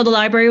 even though the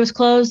library was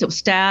closed, it was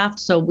staffed.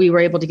 So we were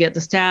able to get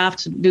the staff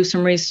to do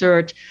some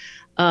research.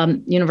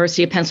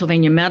 University of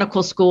Pennsylvania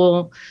Medical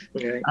School,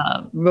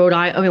 Rhode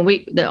Island. I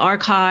mean, the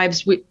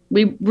archives. We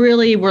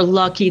really were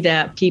lucky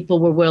that people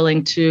were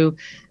willing to,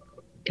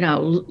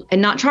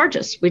 and not charge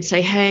us. We'd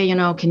say, hey,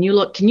 can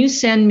you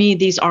send me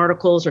these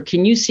articles, or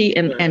can you see?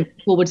 And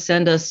people would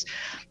send us.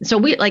 So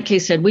we, like Kay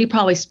said, we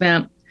probably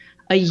spent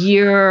a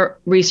year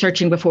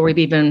researching before we've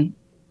even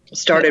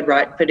started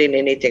putting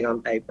anything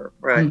on paper,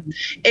 right?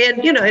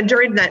 Mm-hmm. And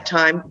during that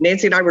time,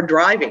 Nancy and I were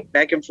driving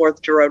back and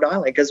forth to Rhode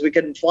Island because we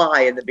couldn't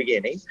fly in the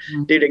beginning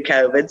due to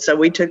COVID. So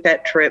we took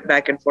that trip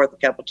back and forth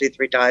two,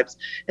 3 times.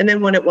 And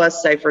then when it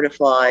was safer to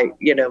fly,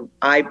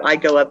 I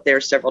go up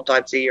there several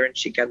times a year, and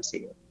she comes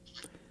here.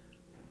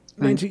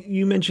 Nancy,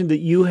 you mentioned that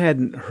you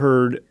hadn't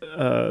heard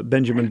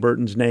Benjamin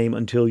Burton's name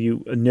until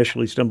you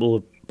initially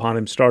stumbled upon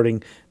him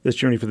starting this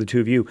journey for the two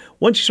of you.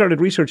 Once you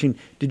started researching,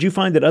 did you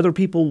find that other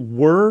people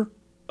were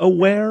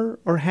aware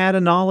or had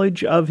a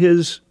knowledge of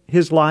his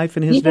life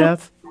and his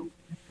death?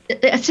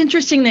 It's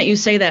interesting that you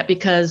say that,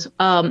 because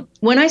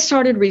when I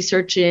started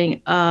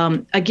researching,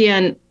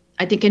 again,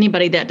 I think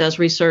anybody that does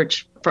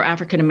research for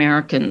African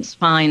Americans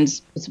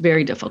finds it's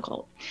very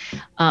difficult,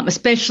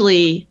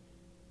 especially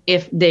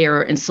if they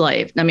are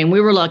enslaved. I mean,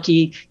 we were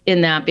lucky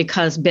in that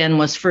because Ben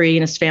was free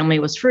and his family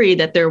was free,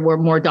 that there were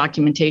more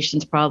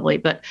documentations probably.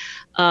 But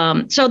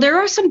so there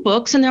are some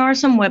books and there are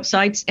some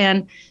websites.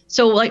 And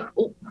so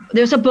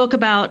there's a book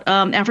about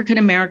African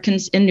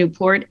Americans in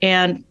Newport,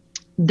 and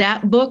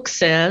that book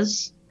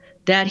says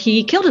that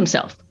he killed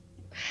himself.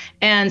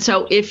 And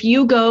so if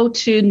you go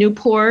to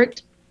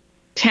Newport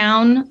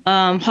Town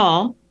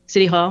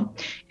City Hall,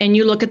 and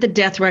you look at the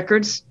death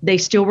records, they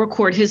still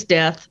record his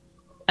death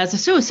as a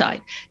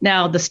suicide.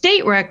 Now, the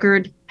state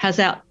record has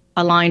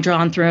a line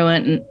drawn through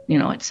it, and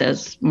it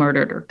says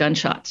murdered or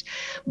gunshots.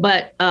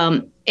 But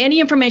any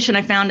information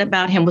I found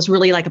about him was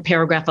really like a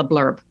paragraph, a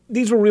blurb.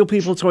 These were real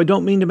people, so I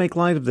don't mean to make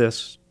light of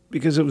this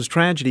because it was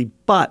tragedy.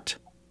 But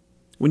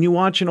when you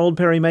watch an old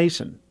Perry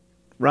Mason,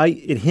 right,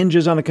 it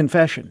hinges on a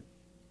confession.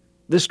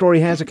 This story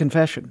has a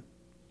confession.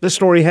 This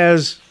story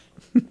has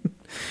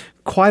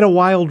quite a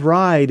wild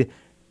ride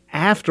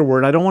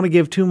afterward. I don't want to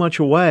give too much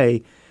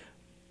away.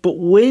 But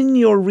when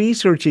you're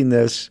researching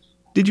this,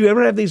 did you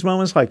ever have these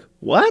moments like,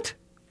 what?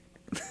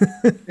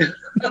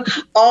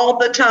 All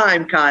the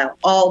time, Kyle,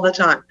 all the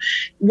time.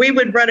 We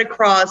would run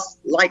across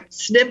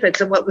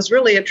snippets. And what was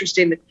really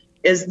interesting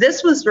is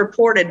this was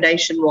reported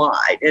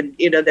nationwide. And,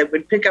 they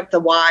would pick up the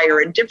wire,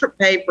 and different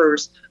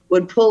papers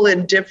would pull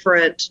in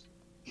different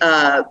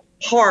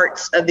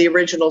parts of the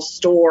original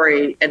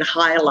story and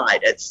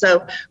highlight it.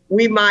 So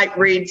we might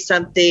read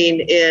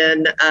something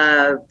in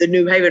the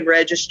New Haven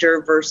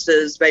Register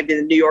versus maybe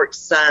the New York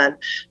Sun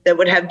that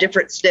would have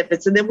different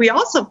snippets. And then we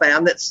also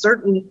found that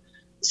certain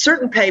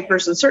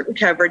papers and certain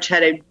coverage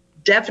had a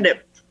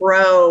definite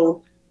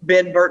pro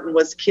Ben Burton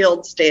was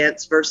killed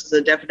stance versus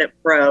a definite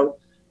pro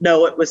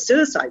no, it was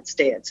suicide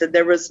stance. And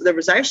there was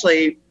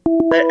actually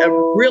a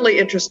really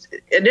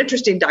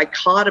interesting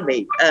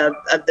dichotomy of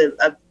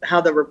how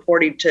the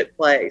reporting took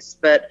place.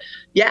 But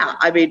yeah,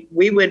 I mean,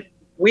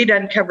 we'd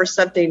uncover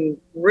something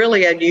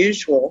really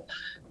unusual,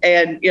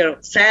 and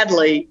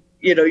sadly,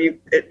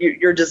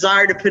 your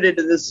desire to put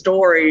into the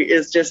story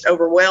is just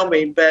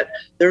overwhelming. But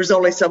there's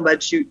only so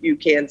much you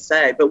can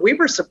say. But we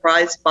were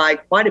surprised by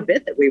quite a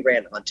bit that we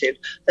ran onto,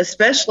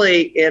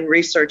 especially in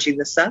researching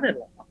the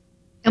son-in-law.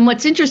 And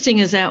what's interesting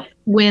is that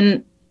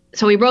we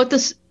wrote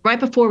this right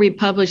before we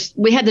published.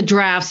 We had the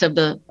drafts of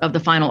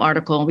the final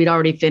article. We'd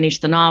already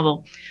finished the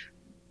novel.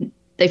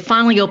 They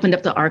finally opened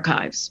up the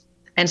archives,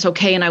 and so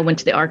Kay and I went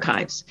to the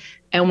archives,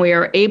 and we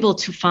are able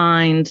to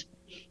find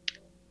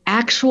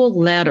actual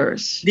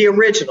letters, the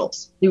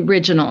originals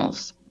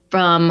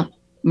from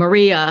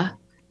Maria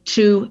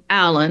to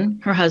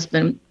Alan, her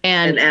husband,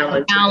 and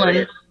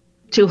Alan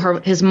to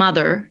his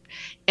mother,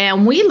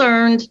 and we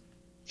learned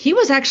he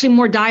was actually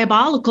more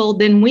diabolical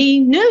than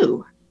we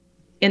knew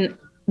in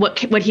what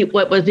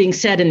was being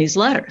said in these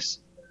letters.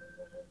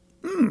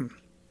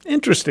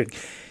 Interesting.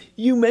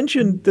 You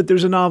mentioned that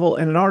there's a novel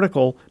and an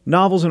article.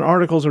 Novels and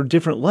articles are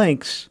different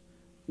lengths.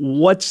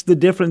 What's the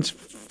difference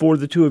for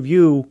the two of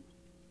you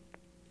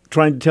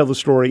trying to tell the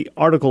story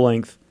article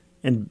length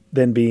and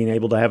then being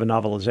able to have a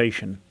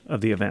novelization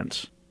of the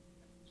events?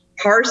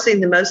 Parsing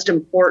the most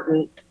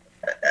important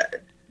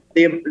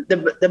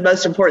the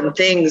most important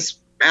things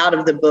out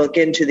of the book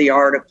into the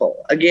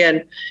article.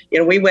 Again,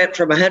 we went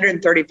from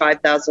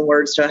 135,000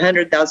 words to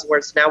 100,000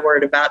 words. Now we're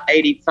at about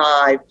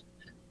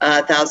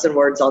 85,000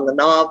 words on the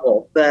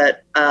novel.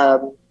 But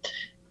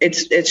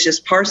it's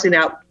just parsing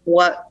out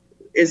what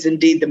is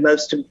indeed the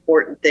most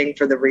important thing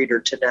for the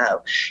reader to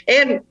know.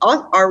 And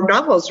our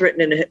novel is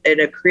written in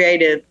a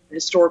creative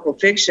historical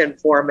fiction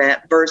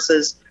format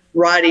versus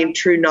writing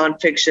true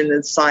nonfiction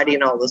and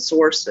citing all the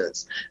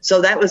sources.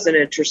 So that was an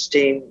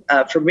interesting,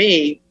 for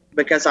me,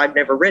 because I've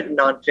never written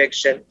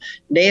nonfiction.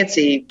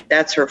 Nancy,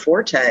 that's her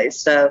forte.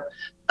 So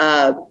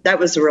that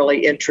was a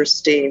really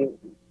interesting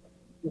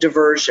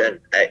diversion.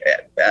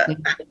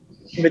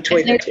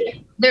 between the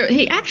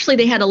two.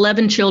 They had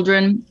 11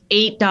 children.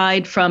 8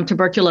 died from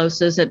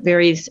tuberculosis at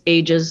various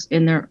ages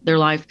in their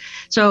life.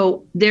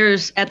 So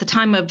there's, at the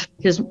time of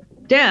his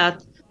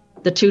death,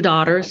 the 2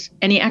 daughters,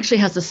 and he actually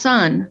has a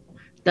son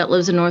that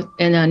lives in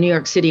New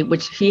York City,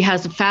 which he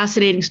has a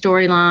fascinating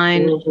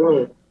storyline.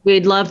 Mm-hmm.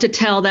 We'd love to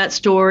tell that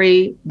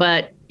story,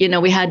 but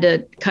we had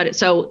to cut it.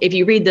 So if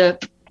you read the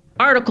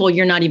article,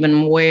 you're not even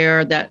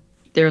aware that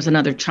there's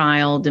another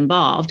child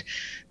involved.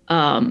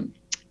 And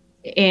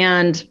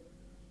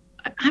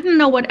I don't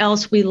know what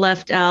else we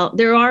left out.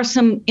 There are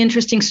some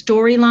interesting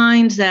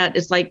storylines that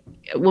is like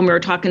when we were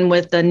talking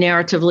with the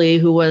Narratively,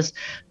 who was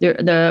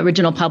the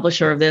original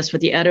publisher of this,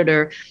 with the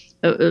editor.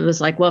 It was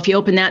like, well, if you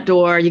open that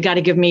door, you got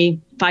to give me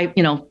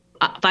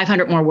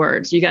 500 more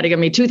words. You got to give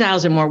me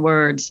 2,000 more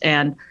words.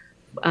 And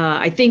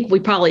I think we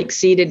probably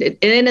exceeded it.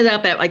 It ended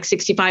up at like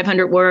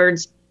 6,500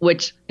 words,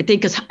 which I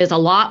think is a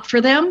lot for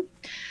them.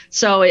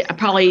 So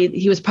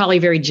he was probably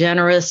very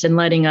generous in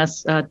letting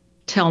us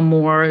tell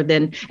more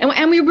than,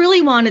 and we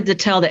really wanted to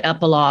tell the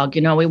epilogue.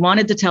 We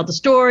wanted to tell the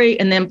story,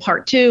 and then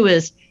part 2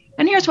 is,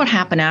 and here's what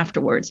happened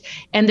afterwards.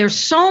 And there's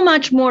so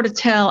much more to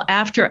tell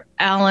after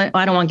Alan.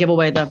 I don't want to give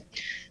away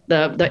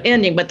the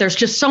ending, but there's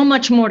just so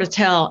much more to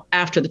tell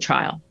after the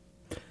trial.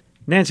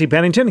 Nancy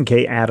Pennington and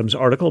Kay Adams'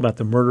 article about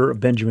the murder of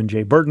Benjamin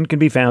J. Burton can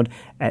be found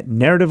at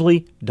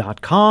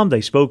narratively.com.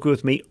 They spoke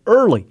with me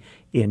early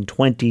in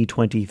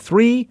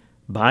 2023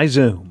 by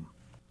Zoom.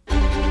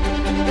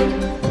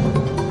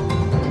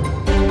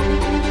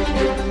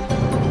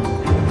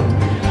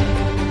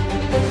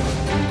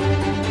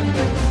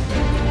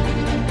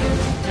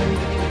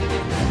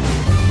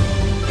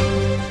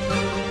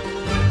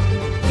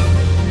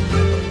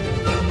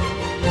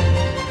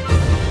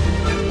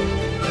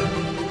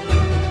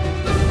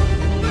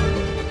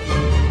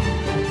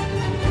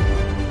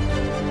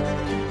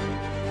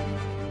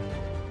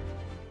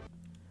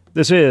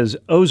 This is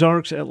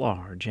Ozarks at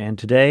Large, and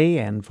today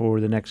and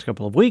for the next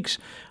couple of weeks,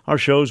 our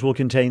shows will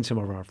contain some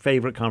of our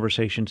favorite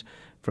conversations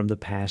from the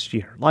past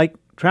year, like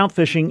trout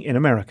fishing in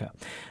America.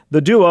 The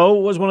duo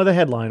was one of the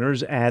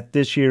headliners at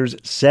this year's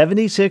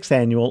 76th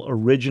annual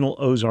Original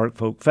Ozark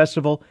Folk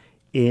Festival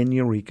in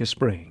Eureka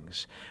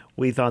Springs.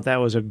 We thought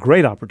that was a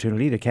great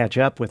opportunity to catch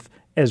up with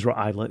Ezra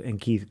Eilert and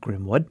Keith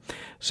Grimwood,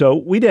 so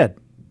we did,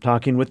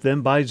 talking with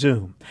them by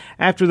Zoom.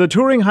 After the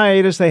touring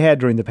hiatus they had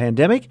during the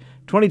pandemic,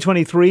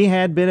 2023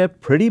 had been a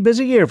pretty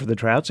busy year for the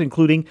Trouts,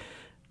 including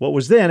what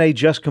was then a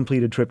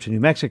just-completed trip to New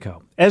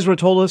Mexico. Ezra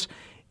told us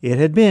it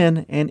had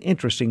been an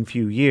interesting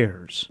few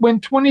years.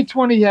 When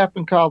 2020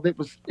 happened, Kyle, it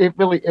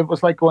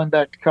was like going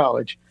back to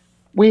college.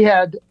 We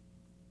had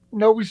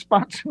no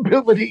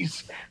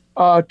responsibilities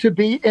to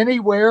be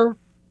anywhere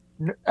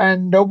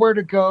and nowhere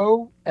to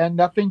go and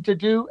nothing to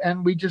do,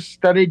 and we just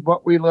studied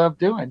what we loved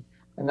doing.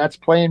 And that's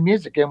playing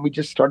music. And we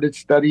just started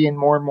studying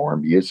more and more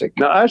music.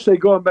 Now, I say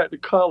going back to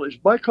college.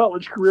 My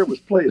college career was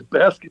playing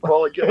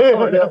basketball and getting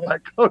thrown at by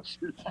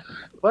coaches.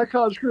 My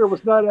college career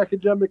was not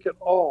academic at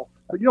all.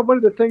 But, one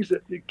of the things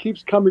that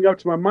keeps coming up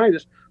to my mind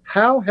is,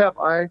 how have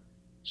I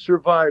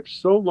survived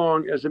so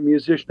long as a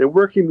musician, a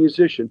working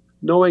musician,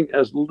 knowing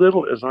as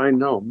little as I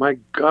know? My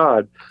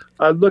God,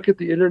 I look at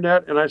the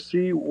internet and I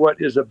see what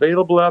is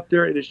available out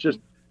there, and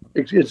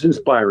it's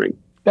inspiring.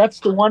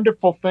 That's the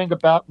wonderful thing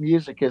about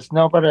music, is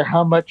no matter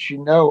how much you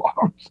know,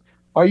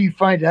 all you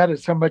find out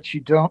is how much you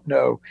don't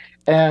know.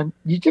 And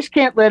you just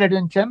can't let it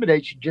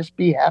intimidate you. Just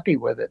be happy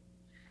with it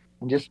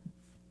and just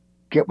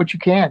get what you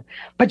can.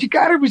 But you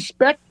got to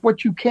respect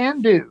what you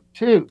can do,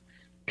 too.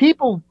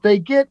 People, they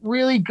get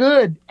really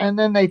good, and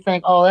then they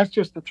think, oh, that's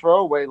just a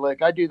throwaway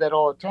lick. I do that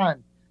all the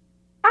time.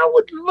 I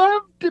would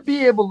love to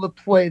be able to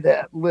play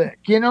that lick,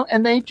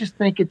 and they just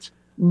think it's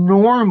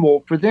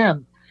normal for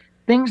them.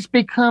 Things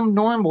become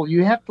normal.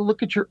 You have to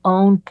look at your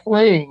own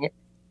playing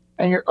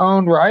and your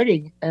own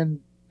writing and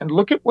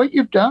look at what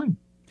you've done.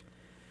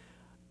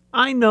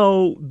 I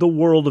know the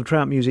world of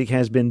trout music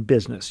has been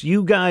business.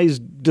 You guys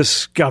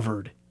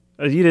discovered,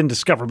 you didn't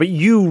discover, but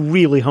you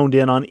really honed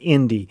in on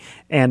indie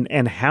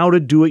and how to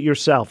do it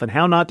yourself and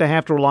how not to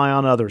have to rely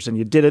on others. And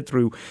you did it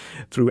through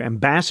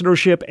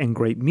ambassadorship and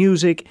great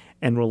music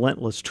and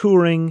relentless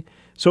touring.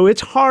 So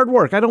it's hard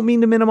work. I don't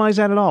mean to minimize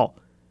that at all.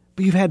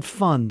 But you've had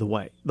fun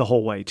the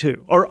whole way,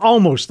 too. Or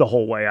almost the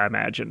whole way, I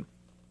imagine.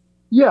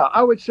 Yeah,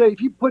 I would say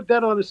if you put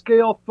that on a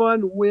scale,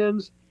 fun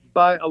wins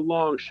by a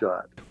long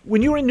shot.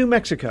 When you were in New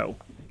Mexico,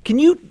 can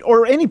you,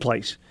 or any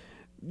place,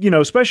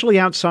 especially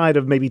outside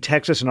of maybe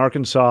Texas and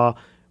Arkansas,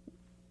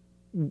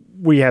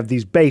 we have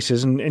these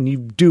bases, and you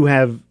do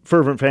have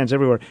fervent fans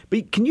everywhere.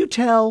 But can you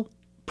tell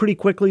pretty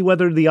quickly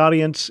whether the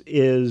audience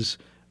is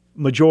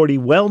majority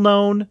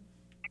well-known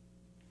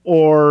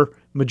or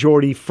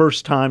majority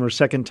first-time or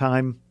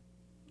second-time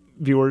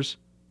viewers?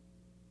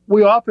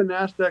 We often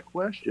ask that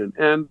question,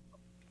 and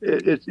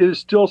it is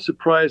still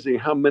surprising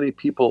how many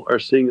people are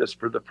seeing us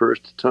for the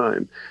first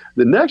time.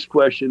 The next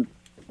question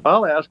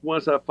I'll ask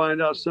once I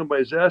find out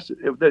somebody's asked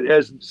that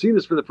has seen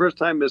us for the first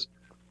time is,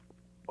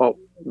 oh,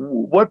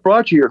 what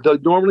brought you here? They'll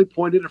normally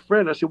point at a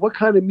friend. I say, what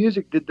kind of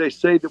music did they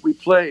say that we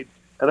played?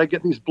 and I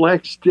get these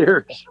blank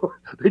stares.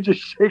 They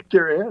just shake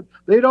their head.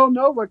 They don't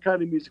know what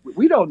kind of music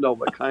we don't know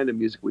what kind of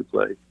music we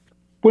play.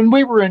 When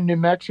we were in New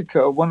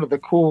Mexico, one of the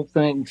cool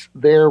things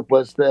there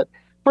was that,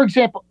 for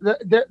example,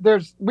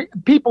 there's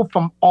people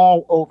from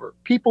all over.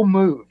 People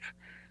move.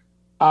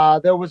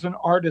 There was an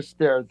artist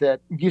there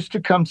that used to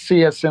come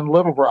see us in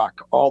Little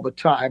Rock all the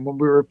time when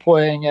we were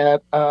playing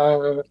at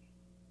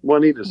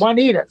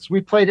Juanita's. We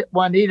played at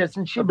Juanita's,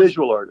 and she was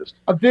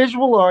a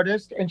visual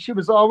artist, and she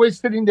was always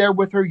sitting there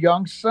with her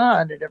young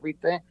son and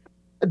everything.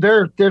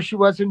 There she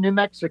was in New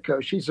Mexico.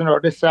 She's an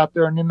artist out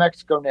there in New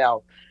Mexico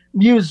now.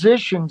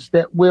 Musicians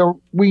that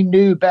we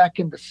knew back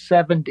in the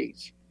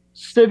 70s,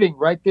 sitting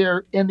right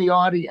there in the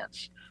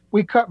audience.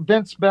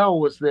 Vince Bell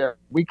was there.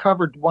 We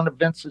covered one of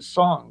Vince's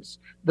songs,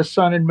 "The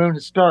Sun and Moon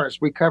and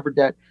Stars." We covered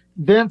that.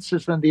 Vince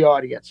is in the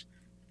audience.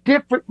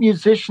 Different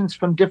musicians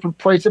from different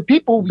places.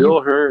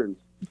 Bill Hearn.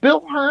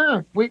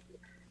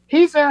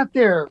 He's out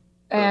there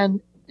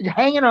and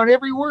hanging on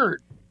every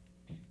word.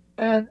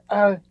 And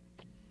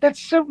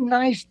that's so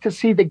nice to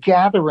see the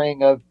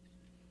gathering of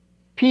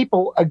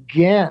people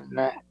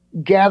again,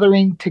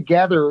 gathering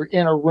together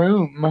in a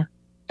room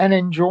and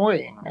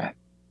enjoying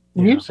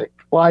music,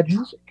 live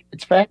music.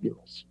 It's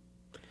fabulous.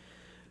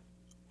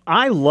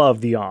 I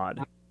love the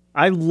Odd.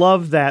 I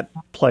love that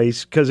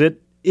place because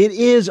it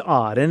is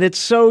odd and it's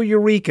so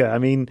eureka. I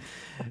mean,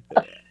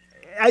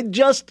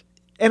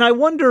 I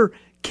wonder,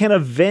 can a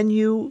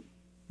venue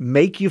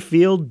make you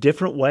feel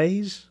different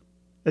ways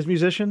as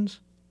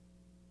musicians?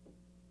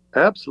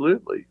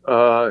 Absolutely.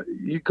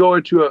 You go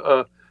into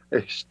a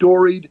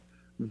storied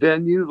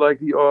venue like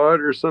the Odd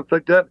or something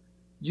like that,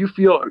 you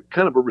feel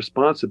kind of a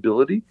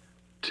responsibility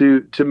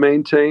to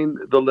maintain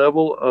the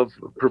level of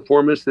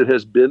performance that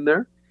has been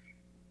there.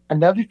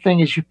 Another thing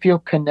is you feel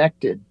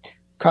connected.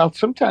 Kyle,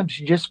 sometimes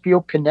you just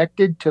feel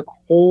connected to the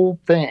whole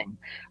thing.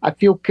 I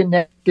feel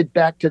connected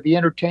back to the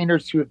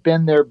entertainers who have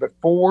been there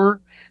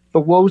before,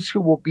 the those who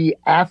will be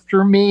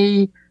after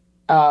me,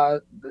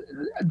 the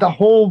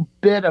whole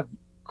bit of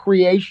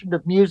creation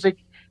of music,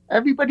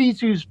 everybody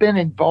who's been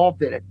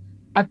involved in it.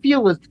 I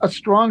feel a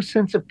strong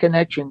sense of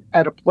connection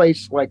at a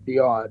place like the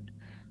Odd.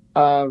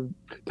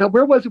 Now,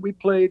 where was it we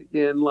played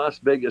in Las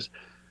Vegas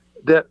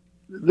that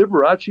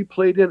Liberace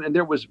played in, and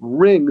there was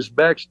rings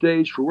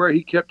backstage for where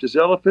he kept his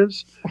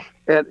elephants,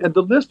 and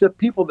the list of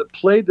people that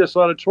played this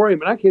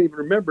auditorium, and I can't even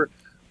remember,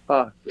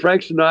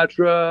 Frank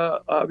Sinatra,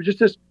 just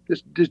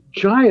this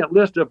giant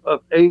list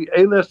of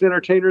A-list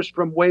entertainers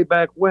from way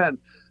back when.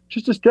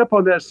 Just to step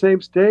on that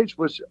same stage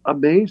was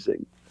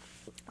amazing.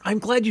 I'm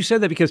glad you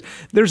said that because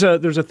there's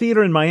a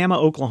theater in Miami,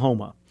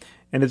 Oklahoma,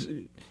 and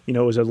it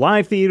was a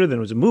live theater, then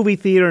it was a movie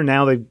theater.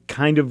 Now they've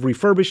kind of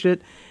refurbished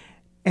it.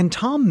 And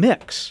Tom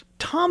Mix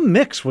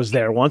was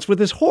there once with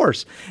his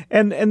horse.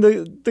 And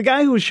the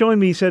guy who was showing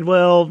me said,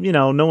 well,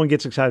 no one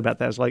gets excited about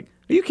that. I was like,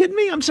 are you kidding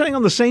me? I'm sitting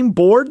on the same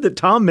board that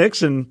Tom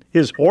Mix and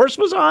his horse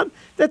was on?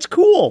 That's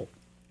cool.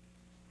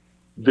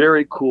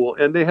 Very cool.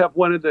 And they have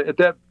at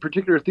that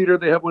particular theater,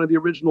 they have one of the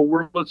original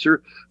Wurlitzer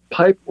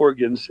pipe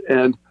organs.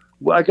 And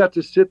I got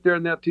to sit there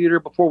in that theater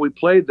before we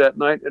played that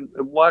night and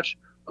watch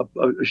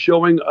a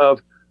showing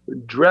of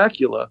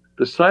Dracula,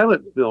 the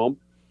silent film,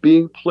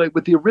 being played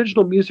with the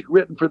original music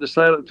written for the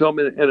silent film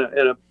and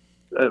an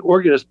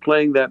organist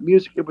playing that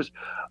music. It was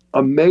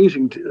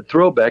amazing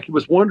throwback. It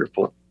was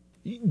wonderful.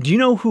 Do you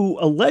know who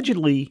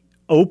allegedly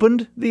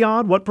opened the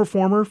Odd? What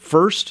performer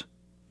first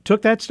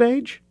took that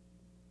stage?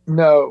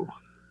 No.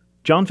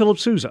 John Philip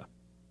Sousa.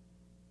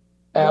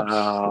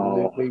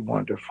 Absolutely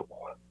wonderful.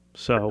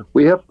 So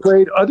we have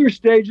played other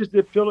stages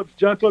that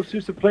John Philip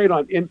Sousa played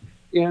on in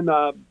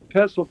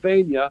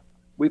Pennsylvania.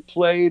 We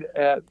played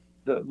at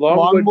the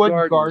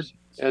Longwood Gardens.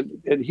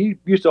 And he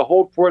used to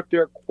hold forth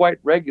there quite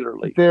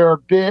regularly. There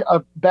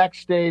are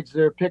backstage.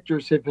 There are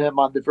pictures of him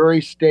on the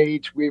very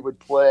stage we would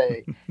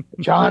play.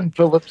 John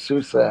Philip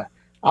Sousa.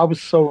 I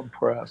was so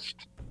impressed.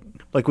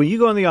 Like when you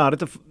go on the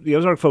Odd at the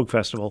Ozark Folk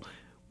Festival,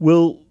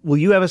 will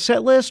you have a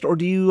set list, or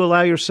do you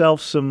allow yourself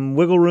some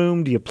wiggle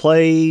room? Do you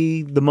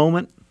play the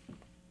moment?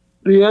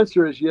 The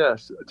answer is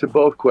yes to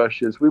both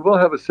questions. We will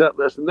have a set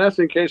list, and that's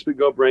in case we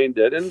go brain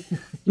dead. And,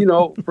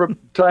 from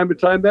time to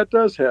time, that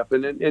does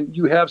happen, and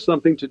you have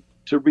something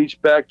to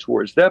reach back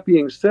towards. That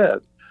being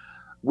said,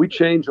 we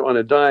change on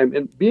a dime,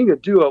 and being a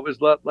duo is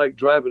a lot like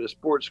driving a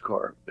sports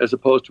car as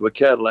opposed to a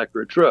Cadillac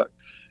or a truck.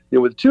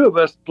 With the two of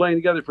us playing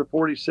together for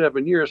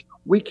 47 years,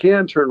 we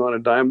can turn on a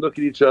dime, look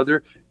at each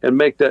other, and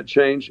make that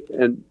change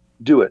and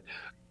do it.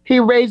 He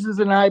raises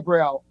an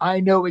eyebrow.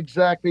 I know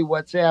exactly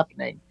what's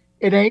happening.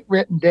 It ain't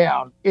written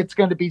down. It's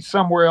going to be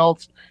somewhere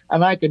else,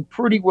 and I can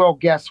pretty well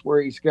guess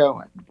where he's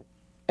going.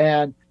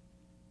 And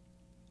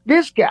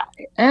this guy,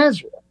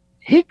 Ezra,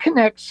 he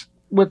connects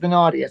with an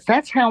audience.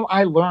 That's how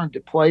I learned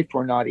to play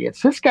for an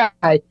audience. This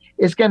guy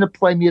is going to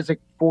play music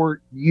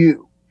for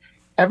you.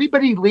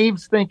 Everybody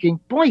leaves thinking,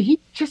 boy, he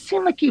just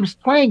seemed like he was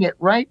playing it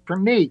right for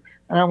me.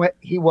 And I went,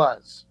 he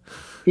was.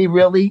 He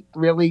really,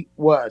 really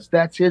was.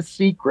 That's his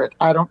secret.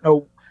 I don't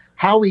know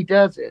how he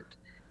does it.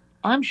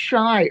 I'm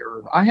shy,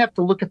 or I have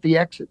to look at the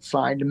exit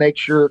sign to make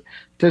sure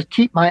to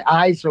keep my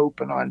eyes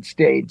open on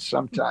stage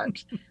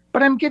sometimes.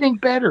 But I'm getting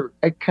better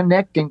at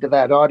connecting to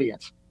that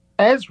audience.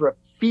 Ezra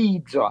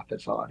feeds off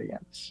his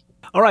audience.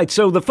 All right,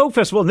 so the Folk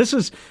Festival, and this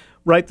is,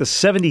 right, the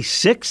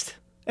 76th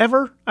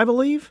ever, I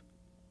believe?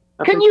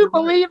 Can you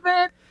believe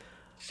that?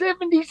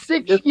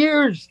 76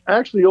 years.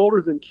 Actually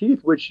older than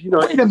Keith, which,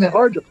 it's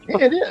hard to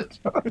It is.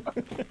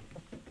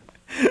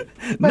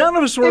 None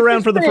of us were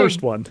around for the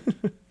first one.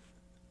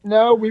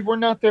 No, we were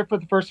not there for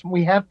the first one.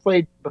 We have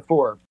played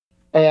before,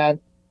 and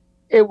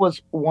it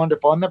was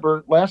wonderful. I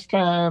remember last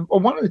time,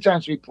 or one of the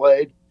times we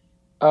played,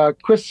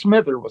 Chris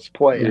Smither was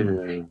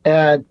playing,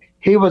 and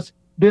he was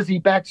busy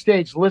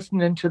backstage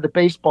listening to the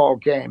baseball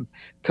game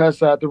because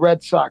the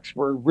Red Sox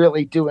were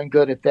really doing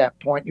good at that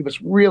point. He was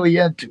really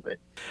into it.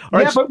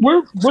 But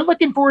we're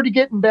looking forward to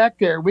getting back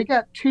there. We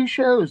got 2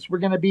 shows. We're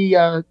going to be,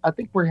 I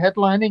think we're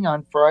headlining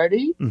on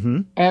Friday,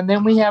 and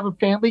then we have a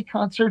family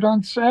concert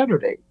on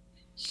Saturday.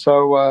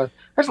 So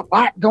there's a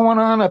lot going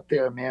on up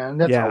there, man.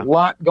 That's a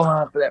lot going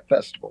on for that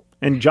festival.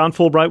 And John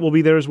Fulbright will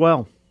be there as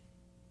well.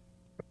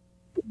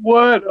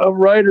 What a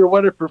writer,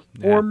 what a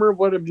performer,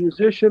 what a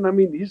musician. I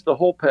mean, he's the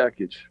whole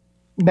package.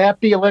 Matt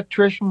the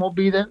electrician will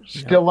be there.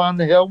 Still on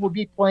the Hill will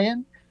be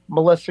playing.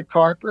 Melissa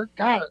Carper.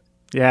 God,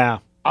 yeah.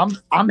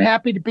 I'm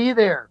happy to be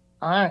there.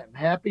 I'm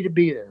happy to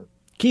be there.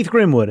 Keith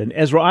Grimwood and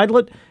Ezra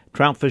Idlet,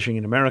 Trout Fishing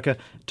in America,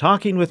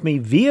 talking with me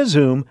via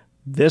Zoom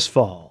this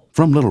fall.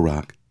 From Little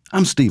Rock,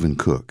 I'm Stephen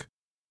Cook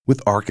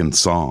with Arkan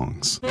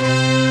Songs.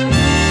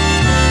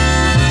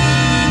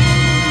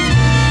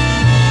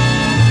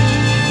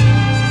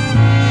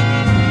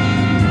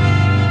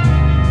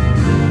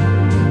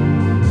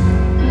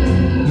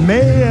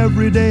 May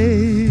every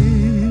day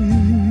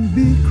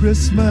be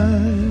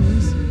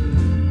Christmas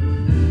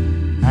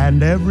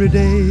and every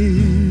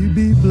day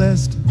be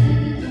blessed.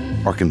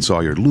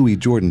 Arkansawyer Louis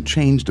Jordan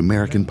changed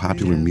American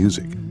popular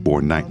music.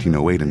 Born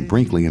 1908 in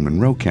Brinkley in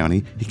Monroe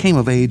County, he came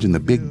of age in the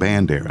big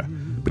band era,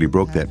 but he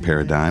broke that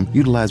paradigm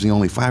utilizing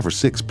only 5 or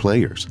 6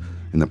 players.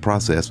 In the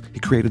process, he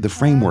created the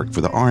framework for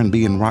the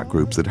R&B and rock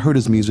groups that heard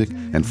his music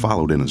and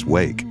followed in his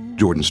wake.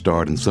 Jordan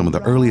starred in some of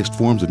the earliest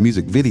forms of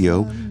music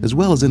video, as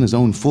well as in his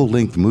own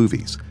full-length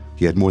movies.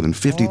 He had more than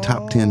 50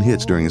 top 10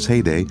 hits during his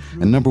heyday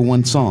and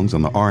 #1 songs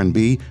on the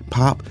R&B,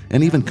 pop,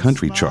 and even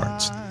country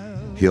charts.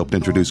 He helped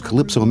introduce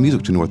calypso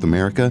music to North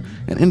America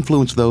and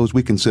influenced those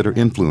we consider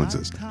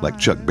influences, like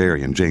Chuck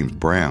Berry and James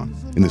Brown.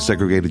 In the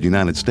segregated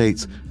United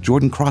States,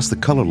 Jordan crossed the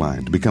color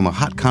line to become a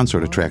hot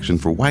concert attraction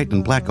for white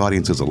and black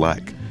audiences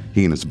alike.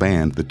 He and his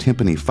band, the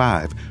Timpani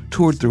 5,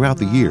 toured throughout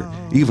the year,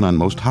 even on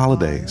most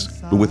holidays.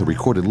 But with a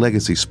recorded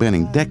legacy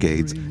spanning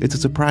decades, it's a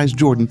surprise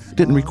Jordan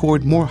didn't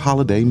record more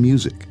holiday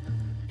music.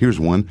 Here's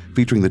one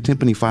featuring the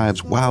Timpani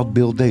 5's Wild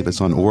Bill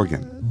Davis on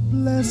organ.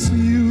 Bless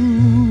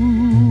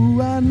you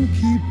and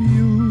keep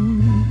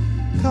you,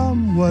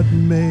 come what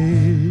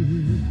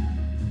may.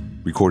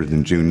 Recorded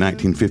in June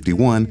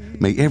 1951,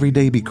 May Every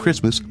Day Be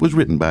Christmas was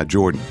written by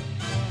Jordan.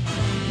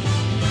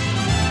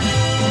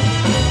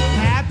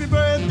 Happy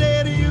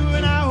birthday to you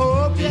and I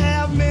hope you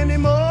have many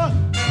more.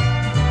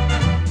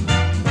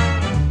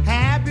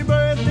 Happy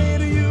birthday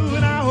to you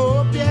and I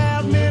hope you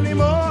have many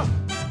more.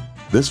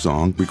 This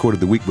song, recorded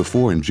the week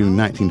before in June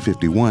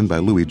 1951 by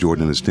Louis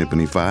Jordan and his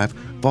Timpani 5,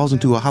 falls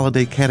into a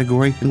holiday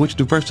category in which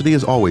diversity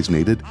is always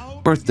needed,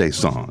 birthday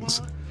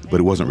songs. But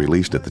it wasn't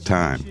released at the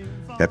time.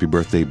 Happy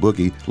Birthday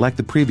Boogie, like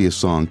the previous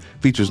song,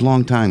 features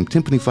longtime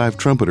Timpani 5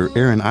 trumpeter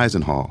Aaron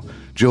Eisenhall,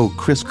 Joe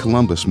Chris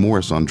Columbus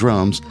Morris on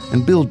drums,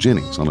 and Bill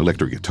Jennings on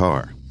electric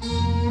guitar.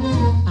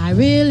 I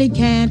really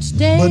can't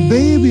stay. But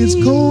baby, it's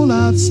cold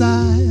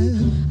outside.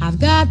 I've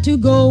got to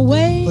go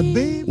away. But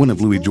baby, one of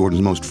Louis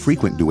Jordan's most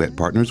frequent duet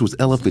partners was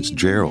Ella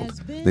Fitzgerald.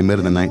 They met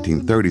in the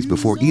 1930s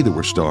before either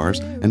were stars,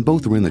 and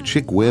both were in the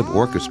Chick Webb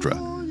Orchestra.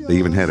 They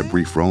even had a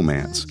brief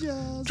romance.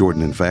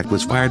 Jordan, in fact,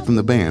 was fired from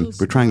the band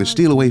for trying to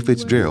steal away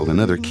Fitzgerald and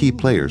other key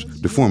players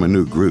to form a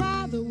new group.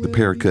 The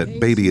pair cut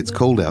Baby It's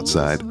Cold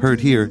Outside, heard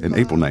here in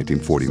April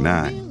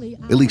 1949.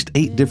 At least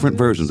 8 different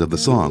versions of the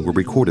song were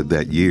recorded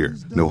that year.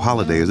 No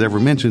holiday is ever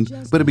mentioned,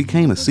 but it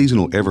became a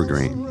seasonal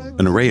evergreen.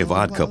 An array of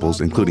odd couples,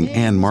 including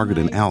Ann Margaret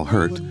and Al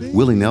Hurt,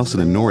 Willie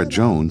Nelson and Nora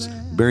Jones,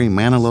 Barry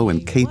Manilow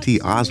and K.T.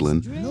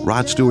 Oslin,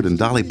 Rod Stewart and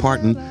Dolly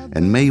Parton,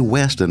 and Mae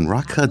West and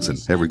Rock Hudson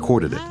have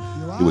recorded it.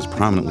 It was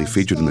prominently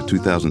featured in the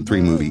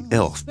 2003 movie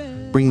Elf,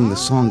 bringing the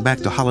song back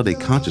to holiday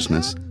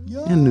consciousness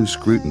and new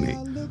scrutiny.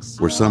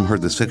 Where some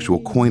heard the sexual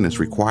coyness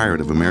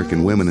required of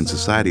American women in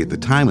society at the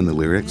time in the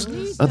lyrics,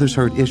 others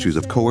heard issues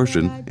of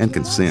coercion and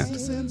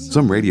consent.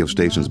 Some radio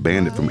stations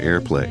banned it from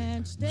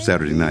airplay.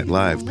 Saturday Night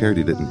Live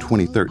parodied it in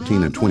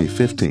 2013 and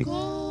 2015.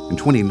 In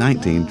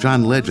 2019,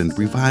 John Legend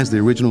revised the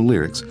original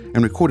lyrics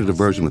and recorded a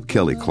version with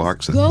Kelly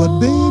Clarkson. but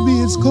baby,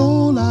 it's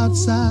cold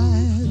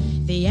outside.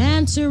 The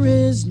answer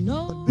is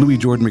no. Louis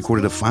Jordan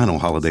recorded a final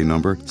holiday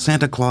number,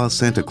 Santa Claus,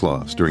 Santa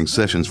Claus, during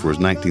sessions for his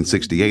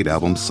 1968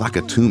 album,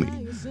 Sakatumi.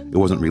 It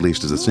wasn't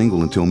released as a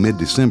single until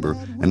mid-December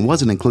and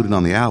wasn't included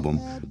on the album,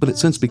 but it's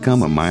since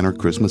become a minor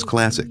Christmas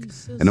classic,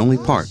 and only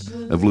part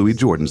of Louis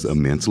Jordan's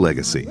immense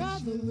legacy.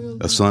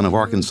 A son of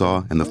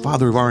Arkansas and the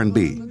father of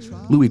R&B,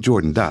 Louis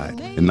Jordan died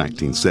in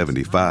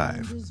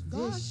 1975.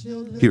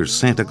 Here's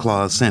Santa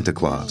Claus, Santa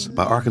Claus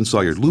by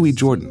Arkansawyer Louis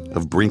Jordan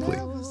of Brinkley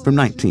from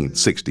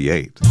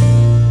 1968.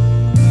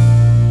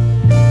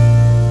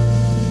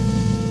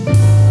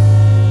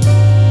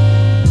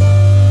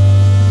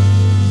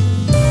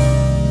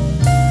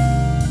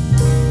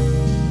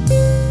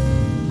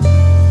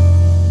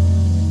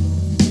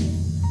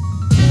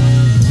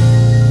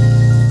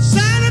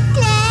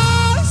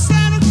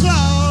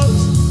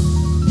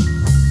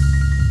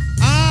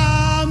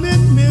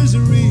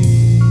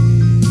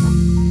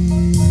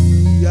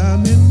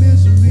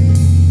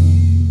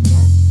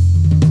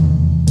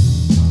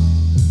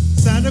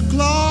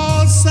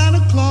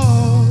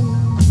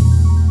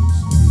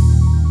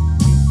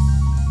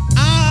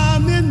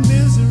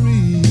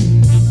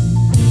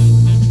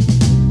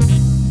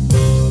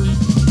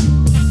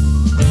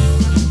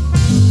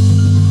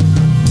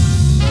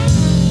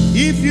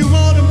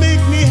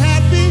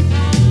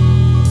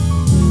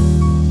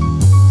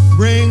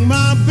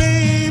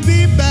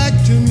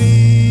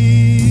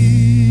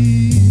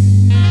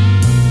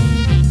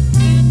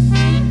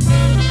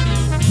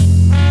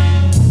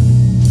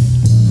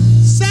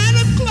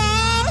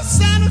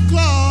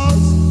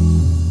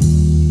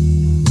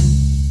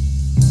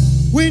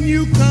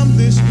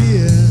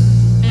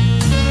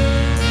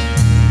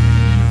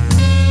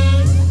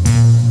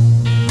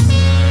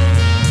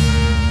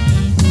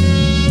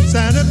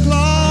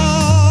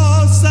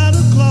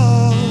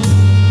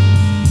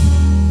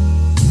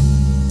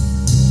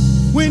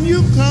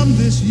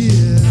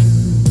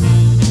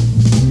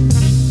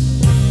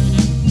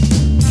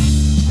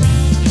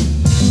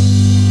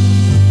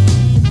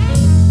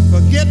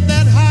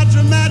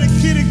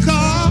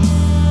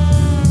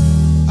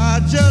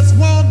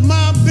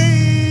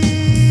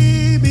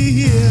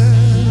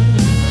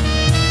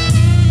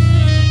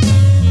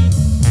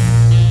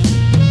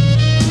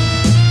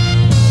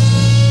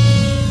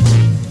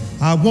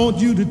 I want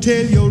you to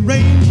tell your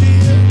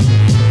reindeer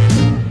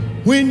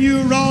when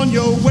you're on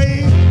your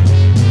way,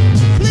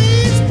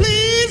 please,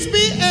 please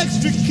be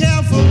extra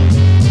careful.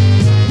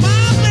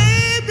 My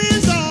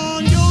baby's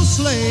on your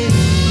sleigh.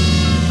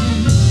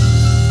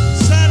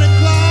 Santa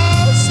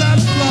Claus,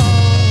 Santa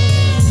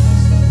Claus,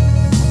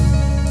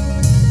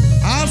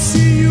 I'll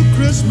see you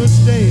Christmas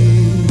Day.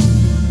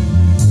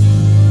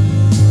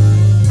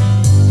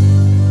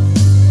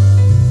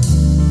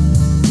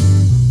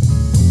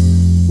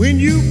 When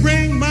you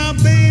bring my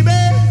baby,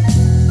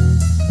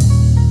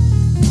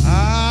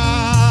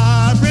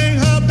 I bring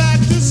her back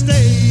to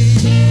stay.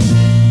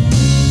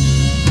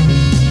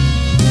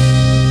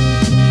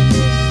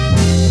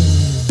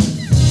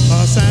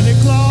 Santa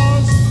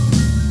Claus,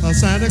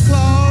 Santa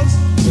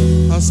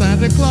Claus,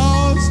 Santa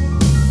Claus,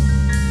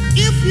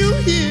 if you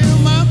hear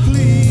my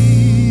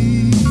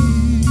plea,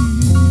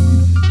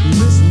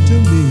 listen to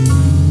me.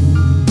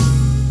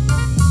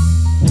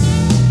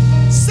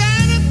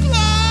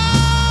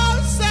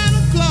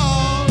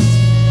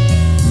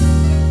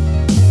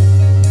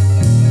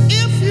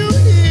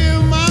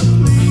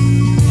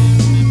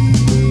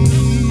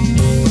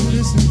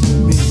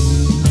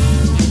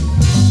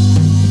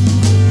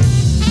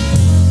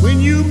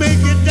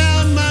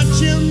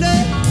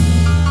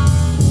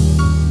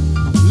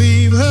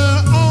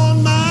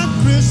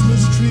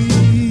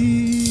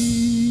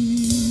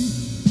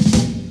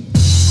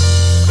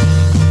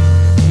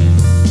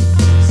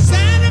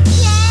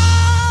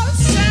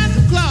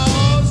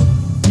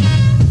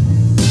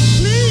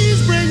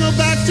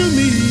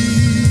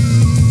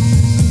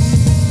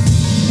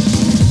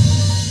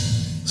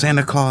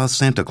 Santa Claus,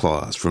 Santa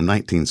Claus from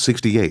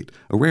 1968,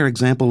 a rare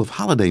example of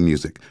holiday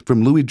music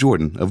from Louis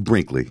Jordan of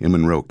Brinkley in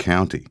Monroe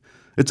County.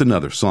 It's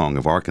another song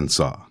of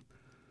Arkansas.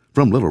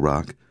 From Little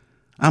Rock,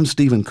 I'm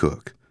Stephen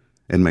Cook,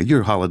 and may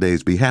your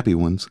holidays be happy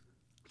ones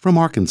from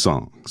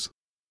Arkansongs.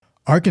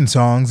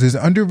 Arkansongs is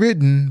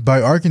underwritten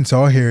by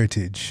Arkansas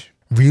Heritage.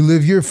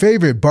 Relive your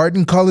favorite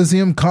Barton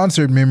Coliseum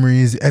concert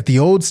memories at the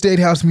Old State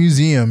House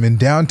Museum in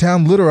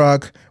downtown Little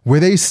Rock, where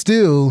they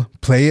still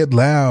play it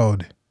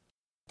loud.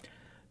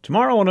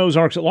 Tomorrow on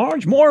Ozarks at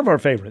Large, more of our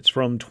favorites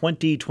from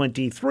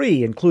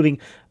 2023, including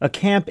a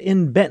camp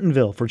in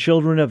Bentonville for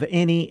children of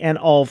any and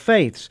all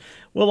faiths.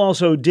 We'll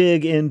also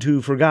dig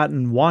into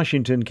forgotten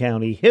Washington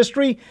County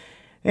history,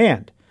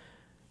 and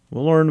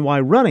we'll learn why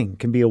running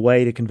can be a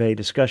way to convey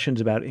discussions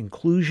about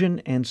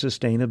inclusion and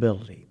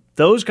sustainability.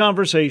 Those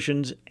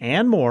conversations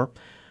and more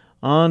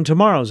on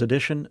tomorrow's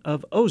edition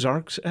of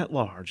Ozarks at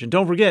Large. And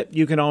don't forget,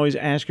 you can always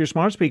ask your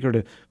smart speaker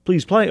to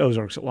please play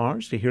Ozarks at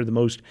Large to hear the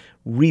most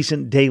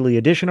recent daily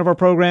edition of our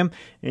program.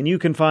 And you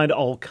can find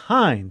all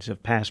kinds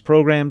of past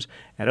programs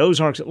at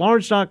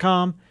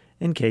ozarksatlarge.com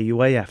and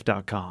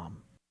KUAF.com.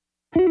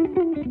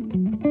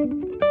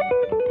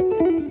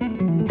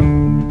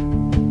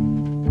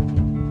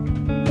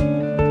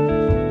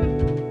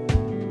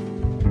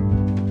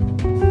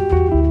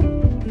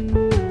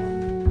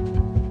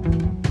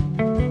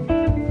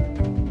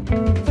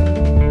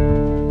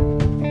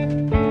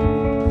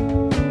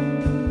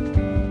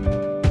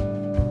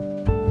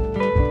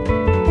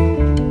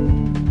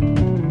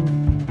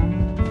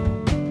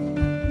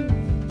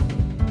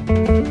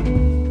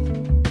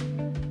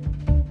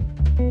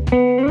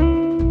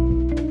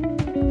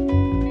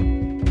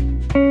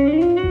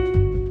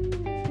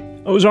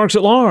 Ozarks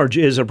at Large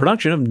is a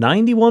production of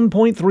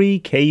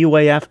 91.3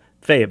 KUAF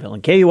Fayetteville,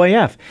 and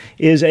KUAF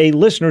is a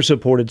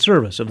listener-supported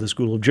service of the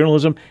School of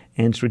Journalism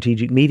and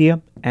Strategic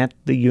Media at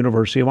the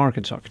University of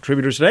Arkansas.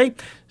 Contributors today,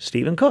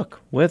 Stephen Cook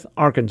with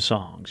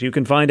Arkansongs. You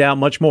can find out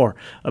much more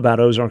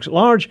about Ozarks at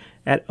Large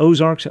at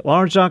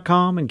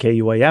ozarksatlarge.com and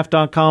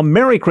KUAF.com.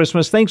 Merry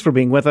Christmas. Thanks for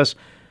being with us.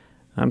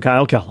 I'm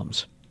Kyle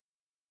Kellums.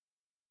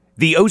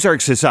 The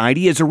Ozarks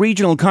Society is a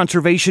regional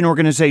conservation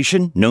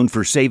organization known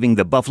for saving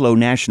the Buffalo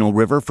National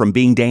River from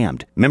being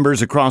dammed.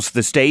 Members across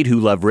the state who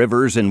love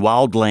rivers and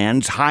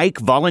wildlands hike,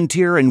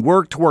 volunteer, and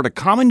work toward a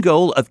common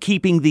goal of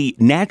keeping the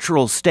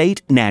natural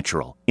state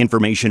natural.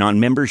 Information on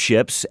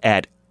memberships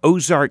at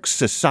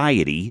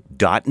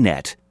ozarksociety.net.